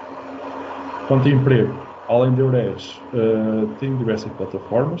 Quanto a emprego, além da Eures, tem diversas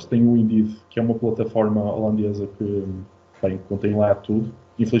plataformas. Tem o Indeed, que é uma plataforma holandesa que contém lá tudo.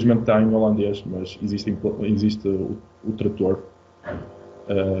 Infelizmente está em holandês, mas existe o tradutor.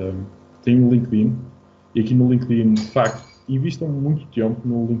 Tem o LinkedIn, e aqui no LinkedIn, de facto, invistam muito tempo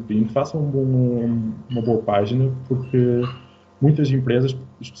no LinkedIn, façam uma boa página, porque muitas empresas,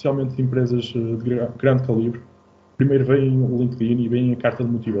 especialmente empresas de grande calibre, primeiro veem o LinkedIn e veem a carta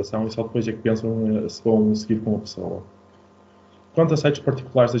de motivação e só depois é que pensam se vão seguir com a pessoa. Quanto a sites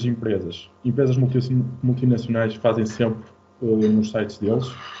particulares das empresas multinacionais fazem sempre nos sites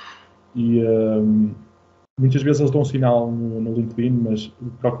deles e muitas vezes eles dão um sinal no LinkedIn, mas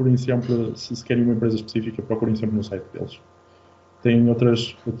procurem sempre, se querem uma empresa específica, procurem sempre no site deles. Tem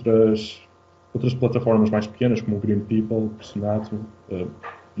outras plataformas mais pequenas, como o Green People, Personato,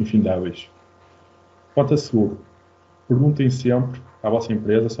 infindáveis. Quanto a seguro, perguntem sempre à vossa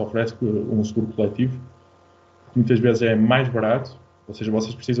empresa se oferece um seguro coletivo, que muitas vezes é mais barato, ou seja,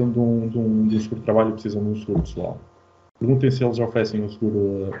 vocês precisam de um seguro de trabalho e precisam de um seguro pessoal. Perguntem se eles oferecem um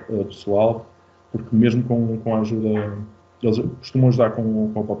seguro pessoal, porque mesmo com a ajuda, eles costumam ajudar com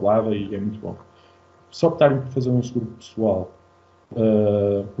a papelada e é muito bom. Se optarem por fazer um seguro pessoal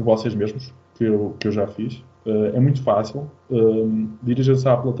por vocês mesmos, que eu já fiz, é muito fácil. Dirijam-se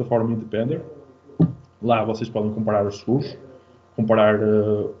à plataforma Independent. Lá vocês podem comparar os seguros, comparar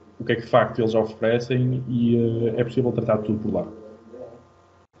o que é que de facto eles oferecem e é possível tratar tudo por lá.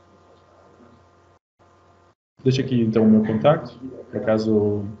 Deixo aqui então o meu contacto, por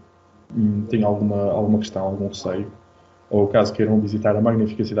acaso tenham alguma questão, algum receio, ou caso queiram visitar a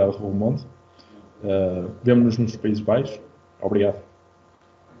magnífica cidade de Roermond. Vemo-nos nos Países Baixos. Obrigado.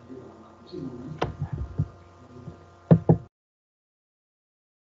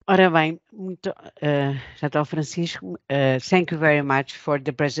 Ora bem, já está o Francisco. Thank you very much for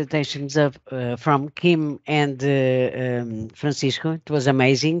the presentations from Kim and Francisco. It was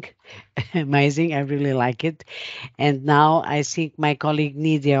amazing, amazing. I really like it. And now I think my colleague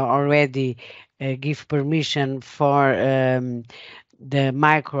Nidia already give permission for the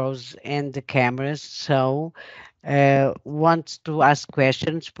micros and the cameras. So want to ask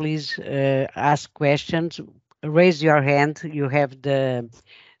questions, please ask questions. Raise your hand. You have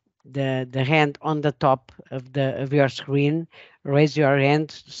the hand on the top of your screen. Raise your hand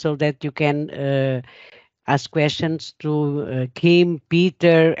so that you can ask questions to Kim,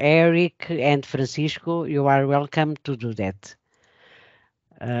 Peter, Eric, and Francisco. You are welcome to do that.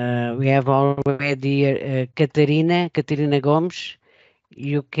 We have already Catarina Gomes.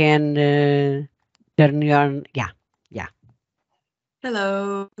 You can turn your yeah.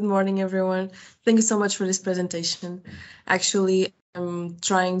 Hello, good morning, everyone. Thank you so much for this presentation. Actually, I'm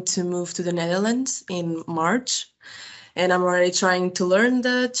trying to move to the Netherlands in March, and I'm already trying to learn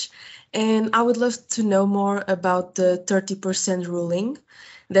Dutch. And I would love to know more about the 30% ruling.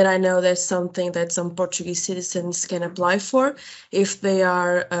 That I know that's something that some Portuguese citizens can apply for if they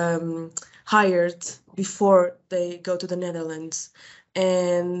are hired before they go to the Netherlands.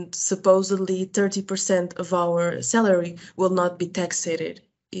 And supposedly 30% of our salary will not be taxed.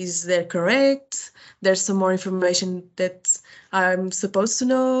 Is that correct? There's some more information that I'm supposed to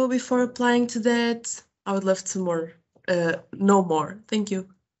know before applying to that. I would love to know more. Thank you.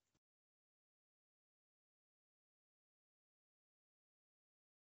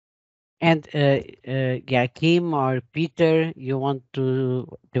 And yeah, Kim or Peter, you want to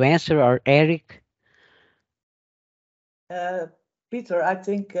answer, or Eric? Peter, I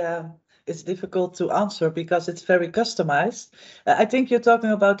think it's difficult to answer because it's very customized. I think you're talking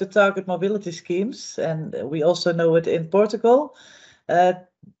about the target mobility schemes, and we also know it in Portugal. Do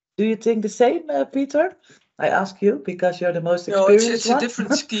you think the same, Peter? I ask you because you're the most experienced No, it's one. a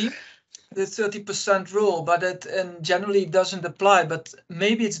different scheme, the 30% rule, but it generally doesn't apply. But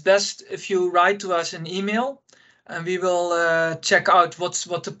maybe it's best if you write to us an email, and we will check out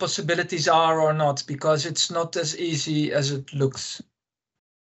what the possibilities are or not, because it's not as easy as it looks.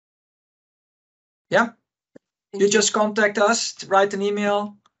 Yeah, you just contact us, write an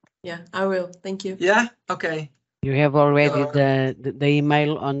email. Yeah, I will. Thank you. Yeah, okay. You have already the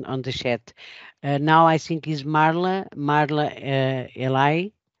email on the chat. Now I think is Marla Eli.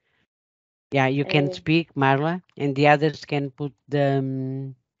 Yeah, you can speak, Marla, and the others can put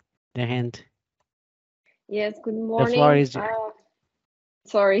the hand. Yes, good morning. The floor is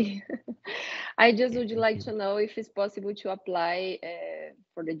sorry. I just would like to know if it's possible to apply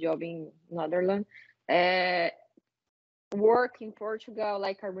for the job in Netherlands. Work in Portugal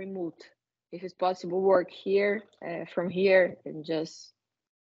like a remote. If it's possible, work here, from here, and just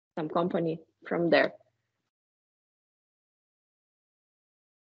some company from there.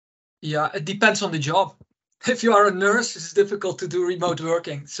 Yeah, it depends on the job. If you are a nurse, it's difficult to do remote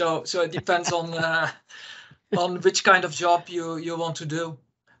working. So it depends on which kind of job you want to do.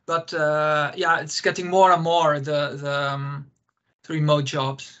 But yeah, it's getting more and more the remote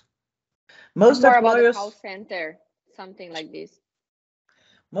jobs. Most more employers, about the call center, something like this.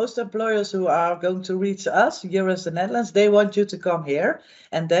 most employers who are going to reach us here in the Netherlands, they want you to come here,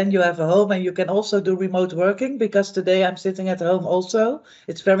 and then you have a home, and you can also do remote working, because today I'm sitting at home also.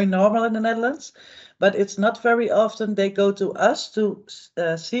 It's very normal in the Netherlands, but it's not very often they go to us to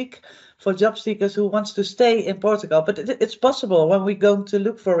seek for job seekers who wants to stay in Portugal. But it's possible when we go to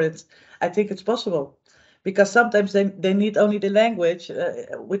look for it. I think it's possible. Because sometimes they need only the language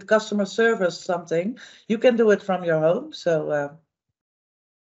with customer service, something. You can do it from your home. So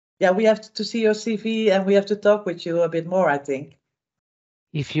yeah, we have to see your CV, and we have to talk with you a bit more, I think.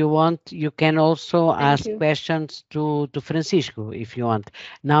 If you want, you can also ask questions to Francisco, if you want.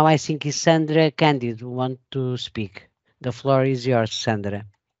 Now I think it's Sandra Candid who want to speak. The floor is yours, Sandra.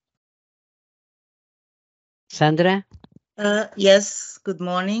 Sandra? Yes, good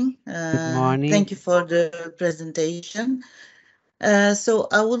morning. Good morning. Thank you for the presentation. So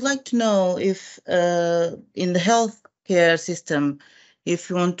I would like to know if in the healthcare system,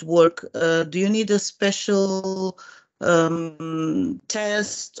 if you want to work, do you need a special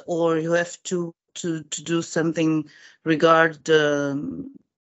test, or you have to do something regard the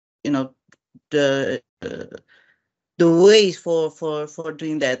way for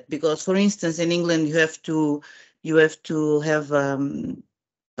doing that? Because, for instance, in England, you have to have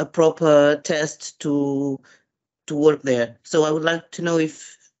a proper test to work there. So I would like to know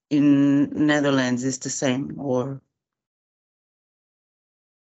if in Netherlands it's the same, or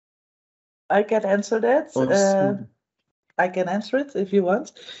I can answer that. I can answer it if you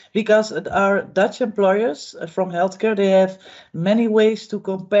want, because our Dutch employers from healthcare, they have many ways to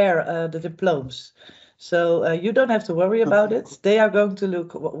compare the diplomas. So you don't have to worry about it. They are going to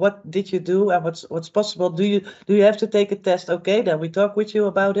look, what did you do and what's possible. Do you have to take a test? Okay, then we talk with you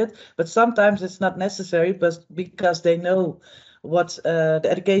about it. But sometimes it's not necessary, but because they know what the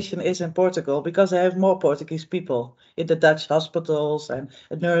education is in Portugal, because they have more Portuguese people in the Dutch hospitals, and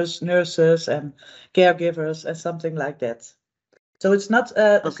nurses and caregivers and something like that. So it's not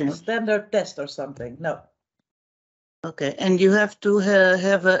a standard test or something, no. Okay, and you have to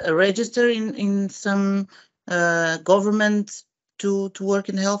have a register in some government to work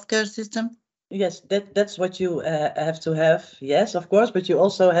in the healthcare system? Yes, that's what you have to have, yes, of course, but you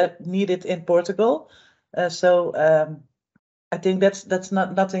also need it in Portugal. So I think that's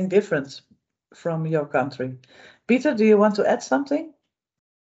nothing different from your country. Peter, do you want to add something?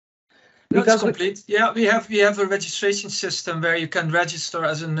 Because it's complete. Yeah, we have a registration system where you can register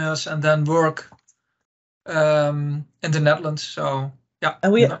as a nurse and then work in the Netherlands. So Yeah.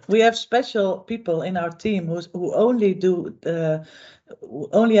 And we have special people in our team who only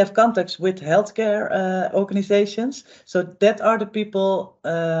have contacts with healthcare organizations. So that are the people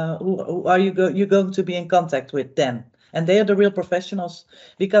who are you're going to be in contact with then. And they are the real professionals,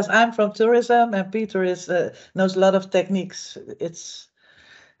 because I'm from tourism and Peter knows a lot of techniques.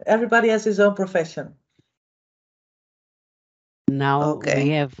 Everybody has his own profession. Now we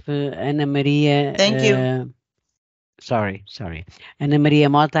have Ana Maria. Thank you. Sorry. Ana Maria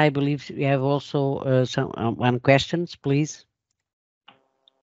Mota, I believe you have also one questions, please.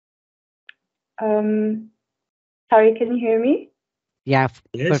 Sorry, can you hear me? Yeah,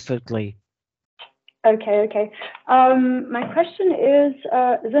 yes. Perfectly. Okay. My question is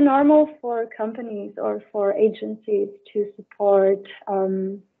it normal for companies or for agencies to support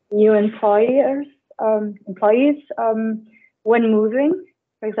new employees when moving,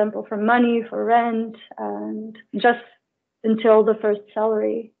 for example, for money, for rent, and just until the first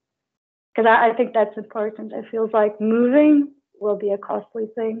salary? Because I think that's important. It feels like moving will be a costly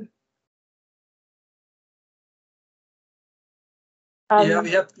thing. Yeah,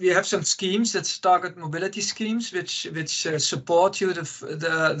 we have some schemes, that's target mobility schemes, which support you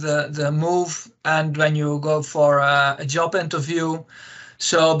the move and when you go for a job interview.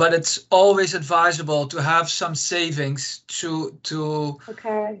 So, but it's always advisable to have some savings to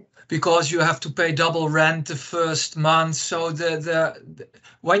because you have to pay double rent the first month. So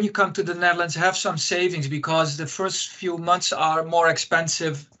when you come to the Netherlands, have some savings, because the first few months are more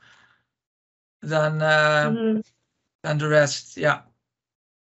expensive than the rest. Yeah.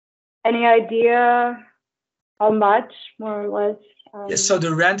 Any idea how much, more or less? Yes, so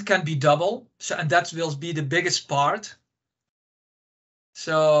the rent can be double, and that will be the biggest part.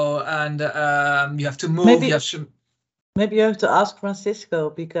 So, and you have to move. Maybe you have to ask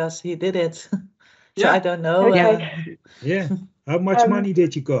Francisco, because he did it. So yeah. I don't know. Okay. Yeah. How much money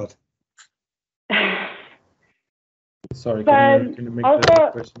did you got? Sorry, can you make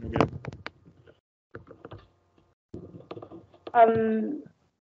that question again?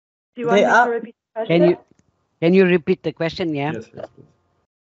 Do you want me to repeat the question? Can you repeat the question? Yeah. Yes, please.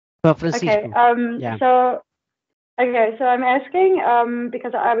 For Francisco. Okay. So I'm asking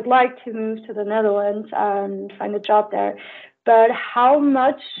because I would like to move to the Netherlands and find a job there, but how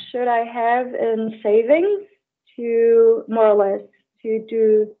much should I have in savings to more or less to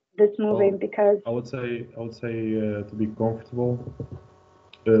do this moving? Because I would say to be comfortable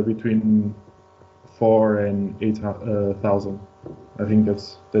between 4,000 and 8,000. I think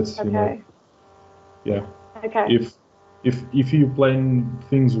that's enough. Yeah. Okay. If you plan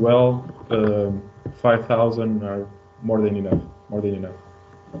things well, 5,000 are more than enough.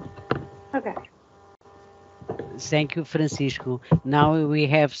 Okay. Thank you, Francisco. Now we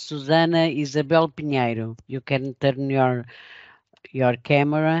have Susana Isabel Pinheiro. You can turn your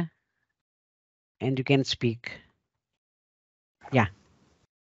camera and you can speak. Yeah.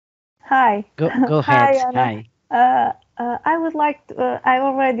 Hi. Go ahead. Hi. I would like to, I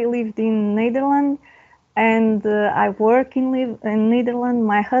already lived in Netherlands, and I work in Netherlands.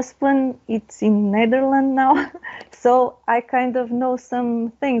 My husband is in Netherlands now, so I kind of know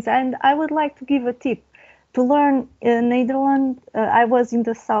some things, and I would like to give a tip to learn Netherlands. I was in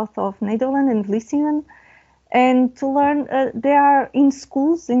the south of Netherlands in Vlissingen, and to learn there are in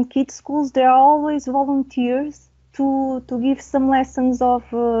schools, in kids schools, there are always volunteers to give some lessons of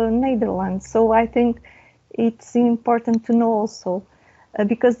Netherlands. So I think it's important to know also.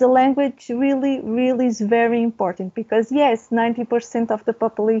 Because the language really is very important, because yes, 90% of the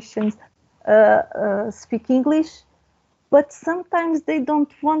population speak English, but sometimes they don't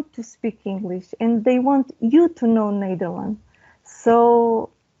want to speak English and they want you to know Netherlands. So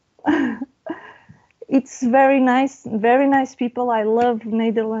it's very nice people. I love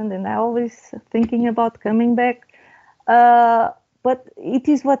Netherlands and I always thinking about coming back. But it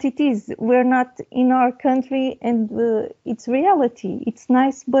is what it is. We're not in our country, and it's reality. It's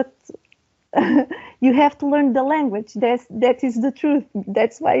nice, but you have to learn the language. That is the truth.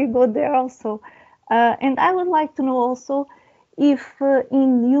 That's why you go there also. And I would like to know also if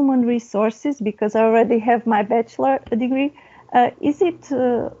in human resources, because I already have my bachelor degree, is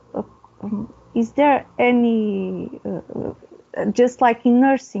there any, just like in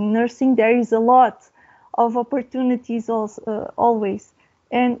nursing there is a lot of opportunities also, always.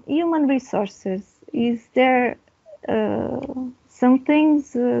 And human resources, is there some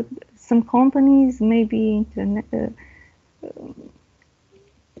things, some companies, maybe internet?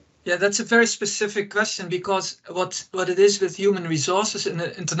 Yeah, that's a very specific question, because what it is with human resources in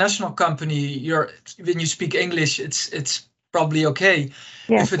an international company, when you speak English, it's probably okay.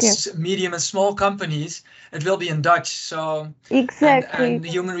 Yes, If it's medium and small companies, it will be in Dutch. So exactly. and the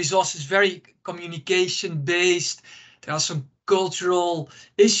human resource is very communication based. There are some cultural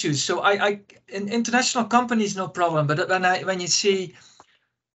issues. So in international companies, no problem. But when you see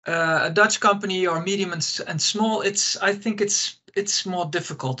a Dutch company or medium and small, I think it's more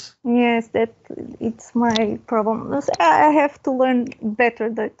difficult. Yes, it's my problem. I have to learn better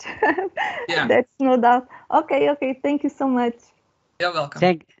Dutch. Yeah. That's no doubt. Okay. Thank you so much. You're welcome.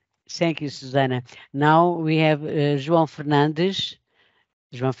 Thank you, Susana. Now we have João Fernandes.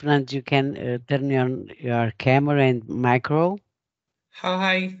 João Fernandes, you can turn on your camera and micro.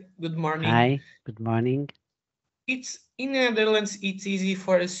 Hi, good morning. Hi, good morning. It's in the Netherlands, it's easy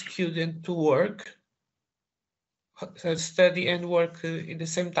for a student to work, study and work at the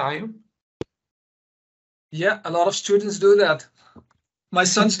same time. Yeah, a lot of students do that. My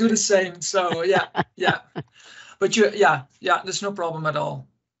sons do the same. So yeah. But there's no problem at all.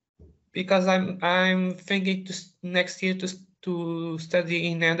 Because I'm thinking next year to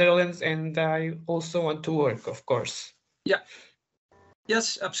study in Netherlands, and I also want to work, of course. Yeah.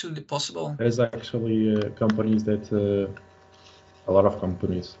 Yes, absolutely possible. There's actually companies that a lot of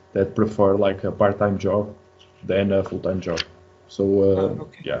companies that prefer like a part-time job than a full-time job. So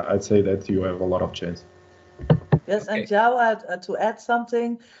okay. Yeah, I'd say that you have a lot of chance. Yes, and João, to add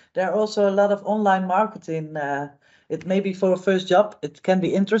something, there are also a lot of online marketing. It may be for a first job, it can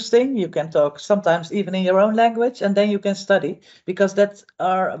be interesting. You can talk sometimes even in your own language, and then you can study, because that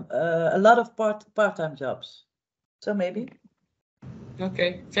are a lot of part-time jobs. So maybe.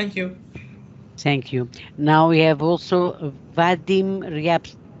 Okay, thank you. Thank you. Now we have also Vadim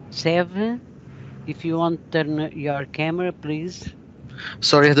Ryabtsev. If you want to turn your camera, please.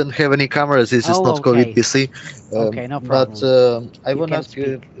 Sorry, I don't have any cameras. This is not COVID PC. Okay, no problem. But I want to ask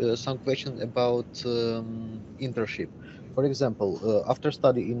you some questions about internship. For example, after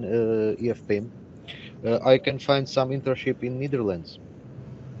study in EFP, I can find some internship in Netherlands.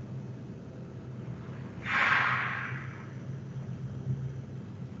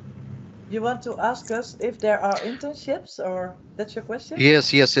 You want to ask us if there are internships, or that's your question?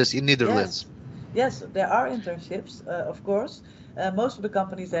 Yes, in Netherlands. Yes, there are internships, of course. Most of the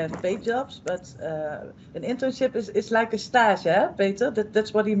companies have paid jobs, but an internship is like a stage, eh, Peter?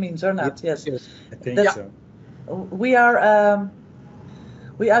 That's what he means, or not? Yes. I think so. We are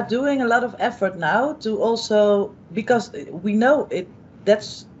doing a lot of effort now to also, because we know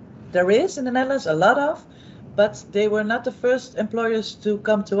there is in the Netherlands a lot of, but they were not the first employers to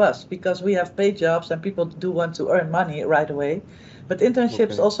come to us, because we have paid jobs and people do want to earn money right away. But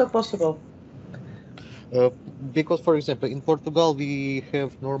internships also possible. Because, for example, in Portugal we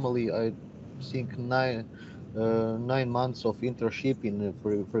have normally, I think, 9 months of internship in,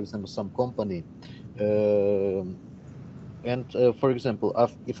 for example, some company. And for example,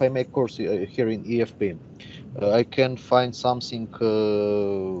 if I make course here in EFP, I can find something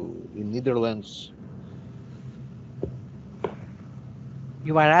in Netherlands.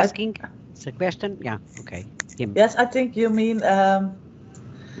 You are asking? It's a question? Yeah, okay. Kim. Yes, I think you mean,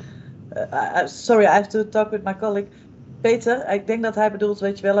 sorry, I have to talk with my colleague. Peter, ik denk dat hij bedoelt,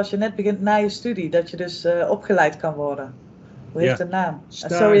 weet je wel, als je net begint na je studie, dat je dus opgeleid kan worden. Hoe heet de naam?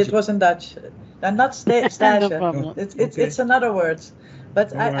 Sorry, it was in Dutch. Not stage. No it's another word.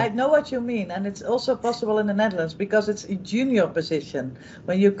 But I know what you mean, and it's also possible in the Netherlands, because it's a junior position.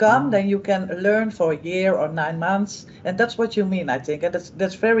 When you come, then you can learn for a year or 9 months, and that's what you mean, I think. And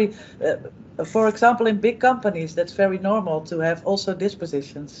that's very, for example, in big companies, that's very normal to have also these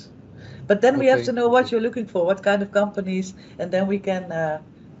positions. But then we have to know what you're looking for, what kind of companies, and then we can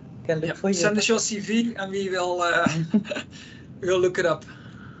look for you. Send us your CV, and we will we'll look it up.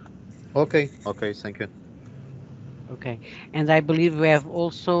 Okay, thank you. Okay, and I believe we have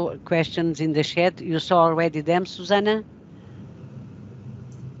also questions in the chat. You saw already them, Susanna?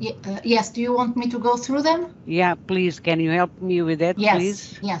 Yes, do you want me to go through them? Yeah, please, can you help me with that,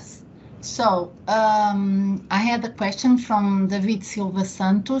 please? Yes. So, I had a question from David Silva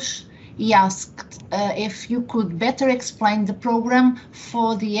Santos. He asked if you could better explain the program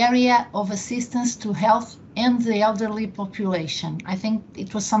for the area of assistance to health and the elderly population. I think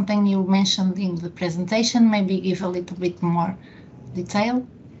it was something you mentioned in the presentation. Maybe give a little bit more detail.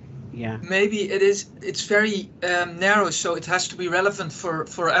 Yeah. Maybe it's very narrow, so it has to be relevant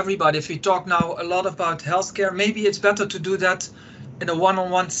for everybody. If we talk now a lot about healthcare, maybe it's better to do that in a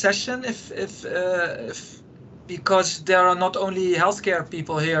one-on-one session, if because there are not only healthcare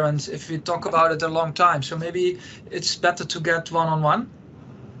people here, and if we talk about it a long time, so maybe it's better to get one-on-one.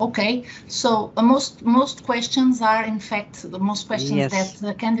 Okay, so most questions are, in fact, the most questions Yes. that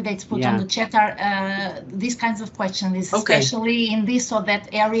the candidates put Yeah. on the chat are these kinds of questions, Okay. especially in this or that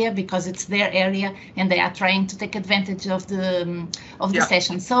area, because it's their area and they are trying to take advantage of the Yeah.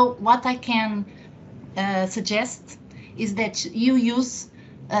 session. So what I can suggest is that you use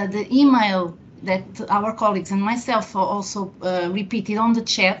the email that our colleagues and myself also repeated on the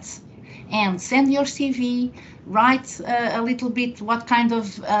chat, and send your CV, write a little bit what kind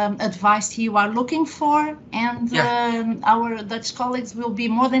of advice you are looking for, and our Dutch colleagues will be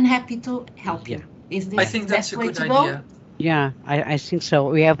more than happy to help you. Is this I think the that's best a way good to idea. go? Yeah, I think so.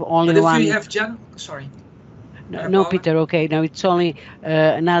 We have only But if one. we have sorry. No, Peter, okay. Now it's only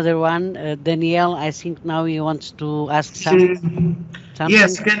another one. Danielle, I think now he wants to ask something.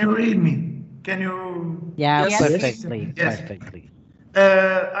 Yes, can you read me? Can you? Yeah, Yes. perfectly, Yes. perfectly.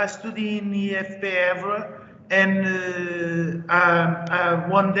 I study in EFP Évora, and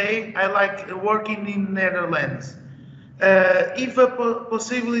one day I like working in Netherlands. If a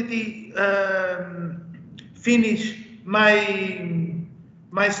possibility finish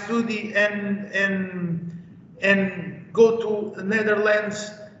my study and go to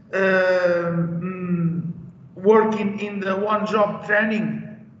Netherlands working in the one job training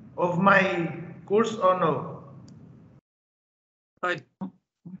of my course or no?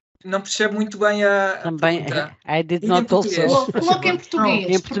 Não percebo muito bem a Também, pergunta. I did Diga em not also. português. Coloque em português.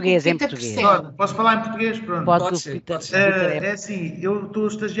 Em português, em Peter português. percebe. Posso falar em português? Pronto. Pode, ser, Peter. pode ser. Peter, É assim, eu estou a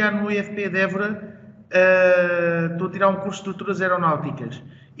estagiar no IFP de Évora, estou a tirar um curso de estruturas aeronáuticas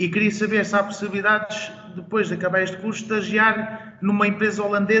e queria saber se há possibilidades, depois de acabar este curso, estagiar numa empresa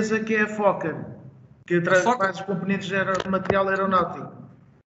holandesa que é a Fokker, que faz os componentes de material aeronáutico.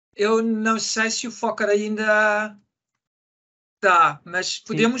 Eu não sei se o Fokker ainda está, mas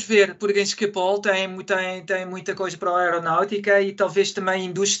podemos ver, porque em Schiphol tem muita coisa para a aeronáutica e talvez também a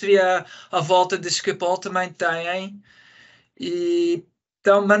indústria à volta de Schiphol também tem. E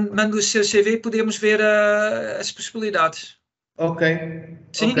então manda o seu CV e podemos ver as possibilidades. Ok.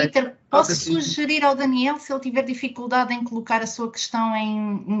 Sim. Peter, posso sugerir ao Daniel, se ele tiver dificuldade em colocar a sua questão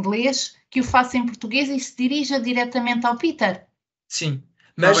em inglês, que o faça em português e se dirija diretamente ao Peter? Sim.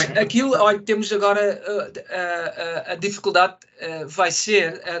 Mas aquilo, olha, temos agora a dificuldade vai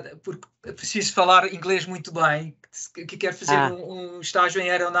ser, porque é preciso falar inglês muito bem, que quer fazer um estágio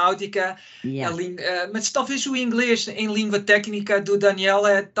em aeronáutica, mas talvez o inglês em língua técnica do Daniel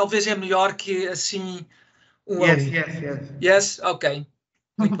talvez é melhor que assim. Yes, ok,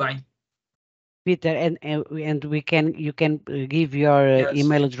 muito bem. Peter, and you can give your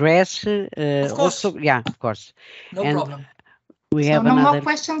email address. Of course. Also, yeah, of course. No problem. We so have no another more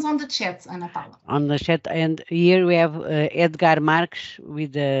questions on the chat, Ana Paula. On the chat, and here we have Edgar Marques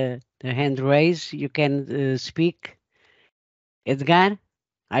with the hand raised. You can speak. Edgar,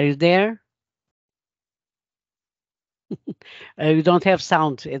 are you there? You don't have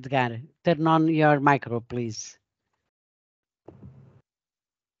sound, Edgar. Turn on your micro, please.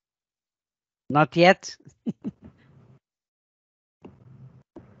 Not yet.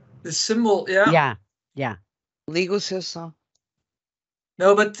 The symbol, yeah. Yeah, yeah. Liga o seu som.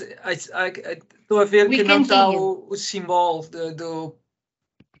 No, but estou a ver que não está o símbolo do...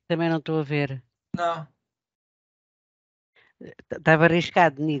 Também não estou a ver. Não. Estava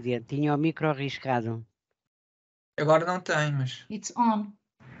arriscado, Nídia. Tinha o micro arriscado. Agora não tem, mas... It's on.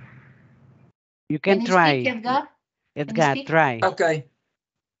 You can try. Speak, Edgar? Edgar, try. Ok.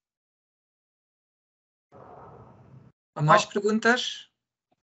 Há mais perguntas?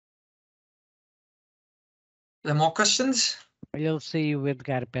 There more questions? Olha, ele saiu,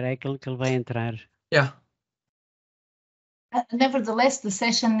 Edgar. Espera aí que ele vai entrar. Yeah. Nevertheless, the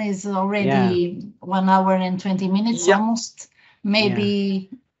session is already 1 hour and 20 minutes almost. Maybe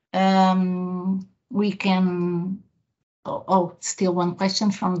we can... Oh, still one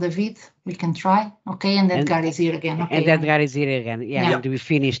question from David. We can try. Okay, and Edgar is here again. Okay. And Edgar is here again. Yeah, and we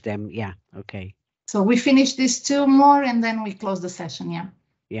finished them. Yeah, okay. So we finish these 2 more and then we close the session, yeah?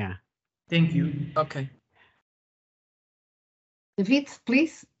 Yeah. Thank you. Okay. David,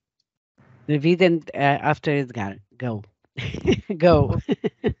 please. David and after Edgar, go. Go.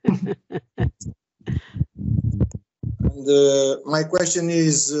 And my question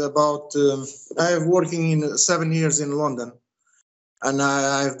is about, I have working in 7 years in London, and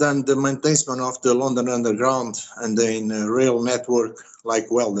I've done the maintenance of the London Underground and in rail network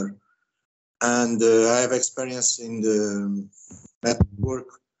like welder. And I have experience in the network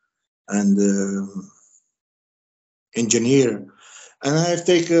and engineer. And I have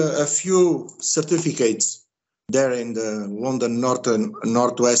taken a few certificates there in the London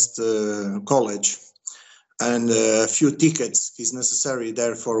Northwest College. and a few tickets is necessary,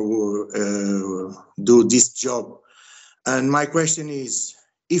 therefore do this job. And my question is,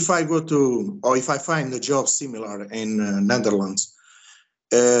 if I go to, or if I find a job similar in Netherlands,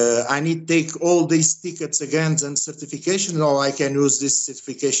 I need to take all these tickets again and certification, or I can use this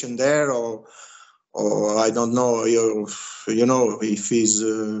certification there, or I don't know, you know, if it's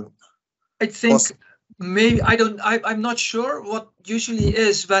I think maybe I'm not sure what usually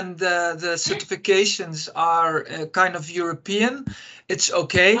is when the certifications are kind of European. It's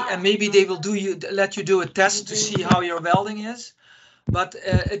okay, and maybe they will let you do a test to see how your welding is. But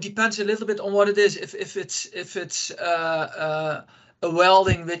it depends a little bit on what it is. If it's a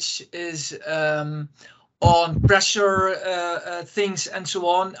welding which is on pressure things and so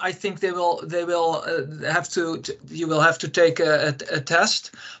on, I think they will have to. You will have to take a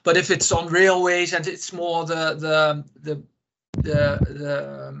test. But if it's on railways and it's more the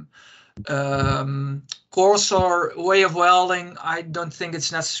coarser way of welding, I don't think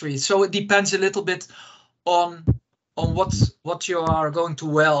it's necessary. So it depends a little bit on what you are going to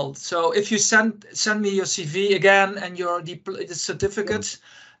weld. So if you send me your CV again and your the certificates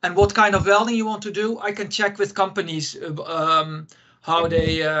and what kind of welding you want to do, I can check with companies how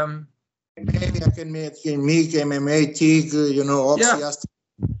they. Maybe I can make MMA, TIG, you know, oxyast,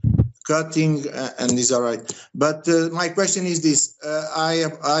 cutting, and these are right. But my question is this: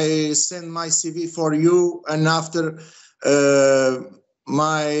 I send my CV for you, and after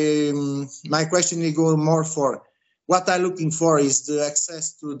my question is going more for. What I'm looking for is the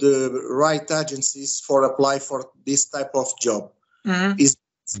access to the right agencies for apply for this type of job. Mm-hmm.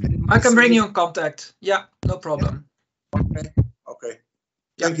 I can bring you in contact. Yeah, no problem. Okay.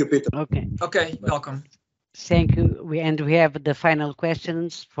 Thank you, Peter. Okay, welcome. Thank you. We have the final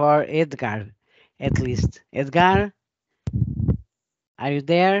questions for Edgar, at least. Edgar, are you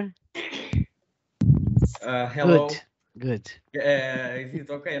there? Hello. Good. Is it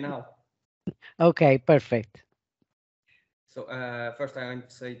okay now? Okay, perfect. So first I want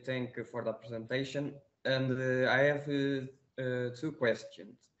to say thank you for the presentation, and I have two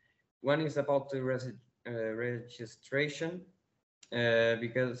questions. One is about the registration,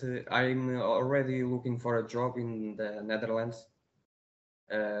 because I'm already looking for a job in the Netherlands.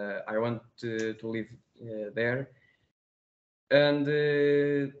 I want to live there, and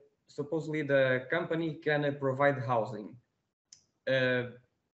supposedly the company can provide housing,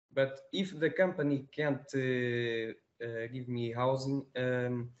 but if the company can't give me housing,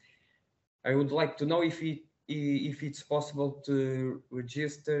 I would like to know if it's possible to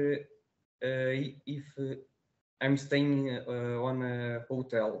register if I'm staying on a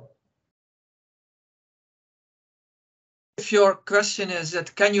hotel. If your question is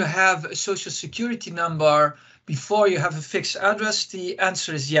that can you have a social security number before you have a fixed address, the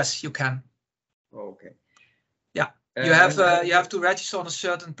answer is yes, you can. Okay. Yeah. You have to register on a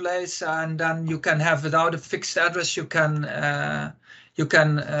certain place, and then you can have without a fixed address. You can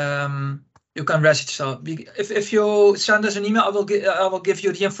register. If you send us an email, I will give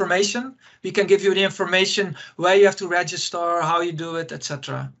you the information. We can give you the information where you have to register, how you do it,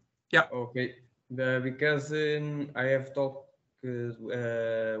 etc. Yeah. Okay. Because I have talked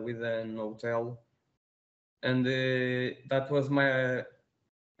with an hotel, and that was my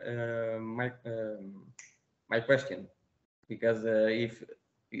my question, because if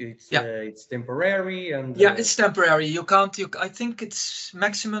it's temporary and it's temporary. You can't. I think it's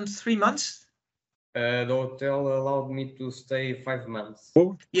maximum 3 months. The hotel allowed me to stay 5 months.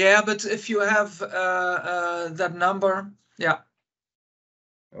 Yeah, but if you have that number, yeah.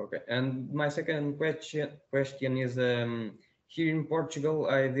 Okay, and my second question is here in Portugal,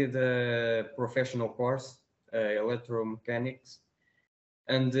 I did a professional course, electromechanics,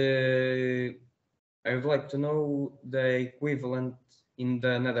 and I would like to know the equivalent in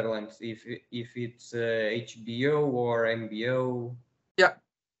the Netherlands, if it's HBO or MBO. Yeah,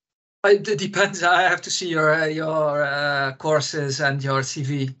 it depends. I have to see your courses and your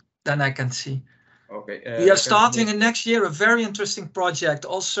CV, then I can see. Okay. We are starting in next year a very interesting project,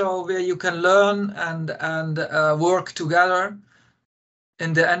 also where you can learn and work together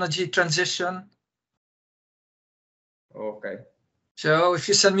in the energy transition. Okay. So if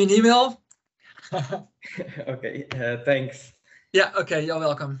you send me an email. Okay. Thanks. Yeah. Okay. You're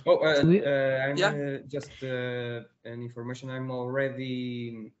welcome. Oh, I'm just an information. I'm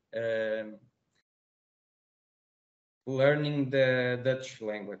already learning the Dutch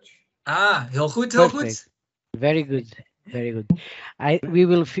language. Ah, heel goed, heel goed. Very good, very good. We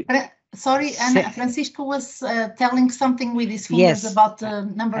will. Sorry, and Francisco was telling something with his fingers about the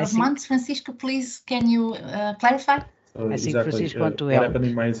number of months. Francisco, please, can you clarify? Exactly. What happened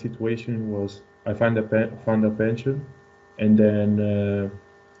in my situation was I found a pension, and then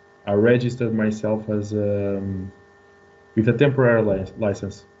I registered myself as with a temporary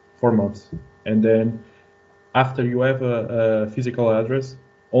license, 4 months, and then after you have a physical address,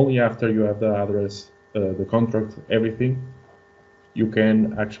 only after you have the address, the contract, everything, you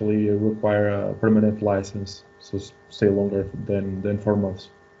can actually require a permanent license, so stay longer than 4 months.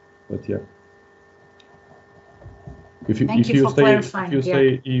 But yeah, if you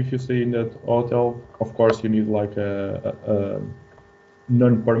stay in that hotel, of course you need like a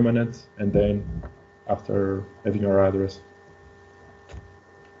non-permanent, and then after having your address.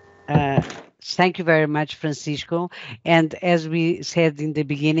 Thank you very much, Francisco. And as we said in the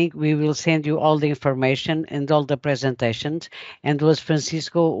beginning, we will send you all the information and all the presentations. And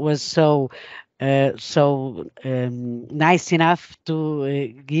Francisco was so nice enough to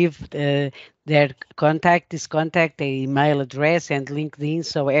give their contact, their email address, and LinkedIn,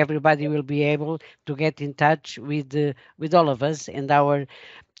 so everybody will be able to get in touch with all of us and our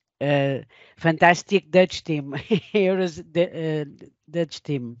fantastic Dutch team, Dutch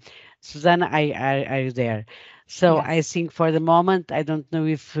team. Susanna, are you there? So Yes. I think for the moment, I don't know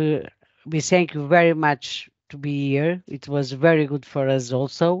if we thank you very much to be here. It was very good for us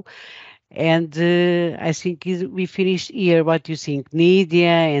also. And I think we finished here. What do you think?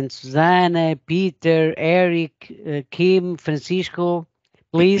 Nidia and Susanna, Peter, Eric, Kim, Francisco,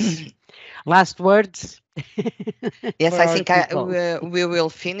 please, last words. Yes, for I our think people. we will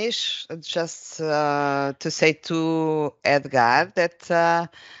finish just to say to Edgar that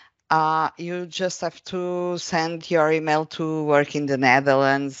you just have to send your email to work in the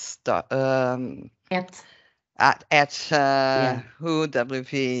Netherlands at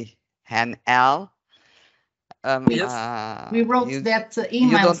UWVNL. We wrote that you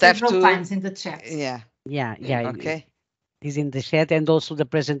email don't have several to- times in the chat. Yeah. Yeah. Okay. Is in the chat, and also the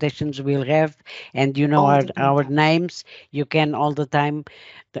presentations we'll have, and you know All the our names. You can all the time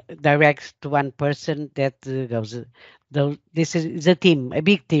direct to one person that goes. This is a team, a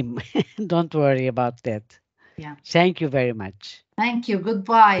big team. Don't worry about that. Yeah. Thank you very much. Thank you.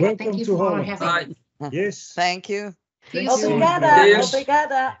 Goodbye. Welcome Thank you to for Holland. having me. Yes. Thank you. See you soon. Obrigada, Deus.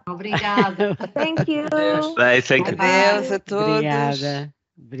 obrigada. Obrigada. Thank you. Deus. Bye, thank you. Adeus a todos. Obrigada.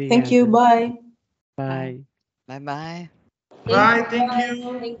 Thank you. Bye. Bye. Bye bye. Bye, thank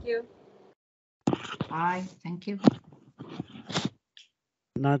you. Thank you. Bye. Thank you.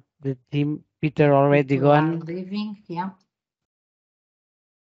 Not the team. Peter already People are gone. leaving. Yeah.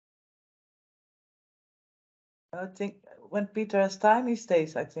 I think when Peter has time, he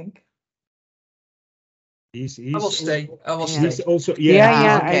stays, I think. I will stay. I will He's stay. also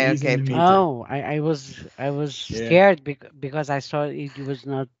Yeah. he's in the meeting. Oh, I was Yeah. scared because I saw it was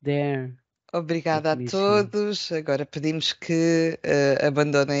not there. Obrigada a Let me see. todos. Agora pedimos que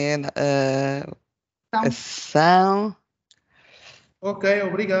abandonem a sessão. Ok,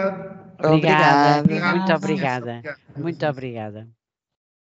 obrigado. Obrigada. Obrigado. Muito obrigada. Muito obrigada.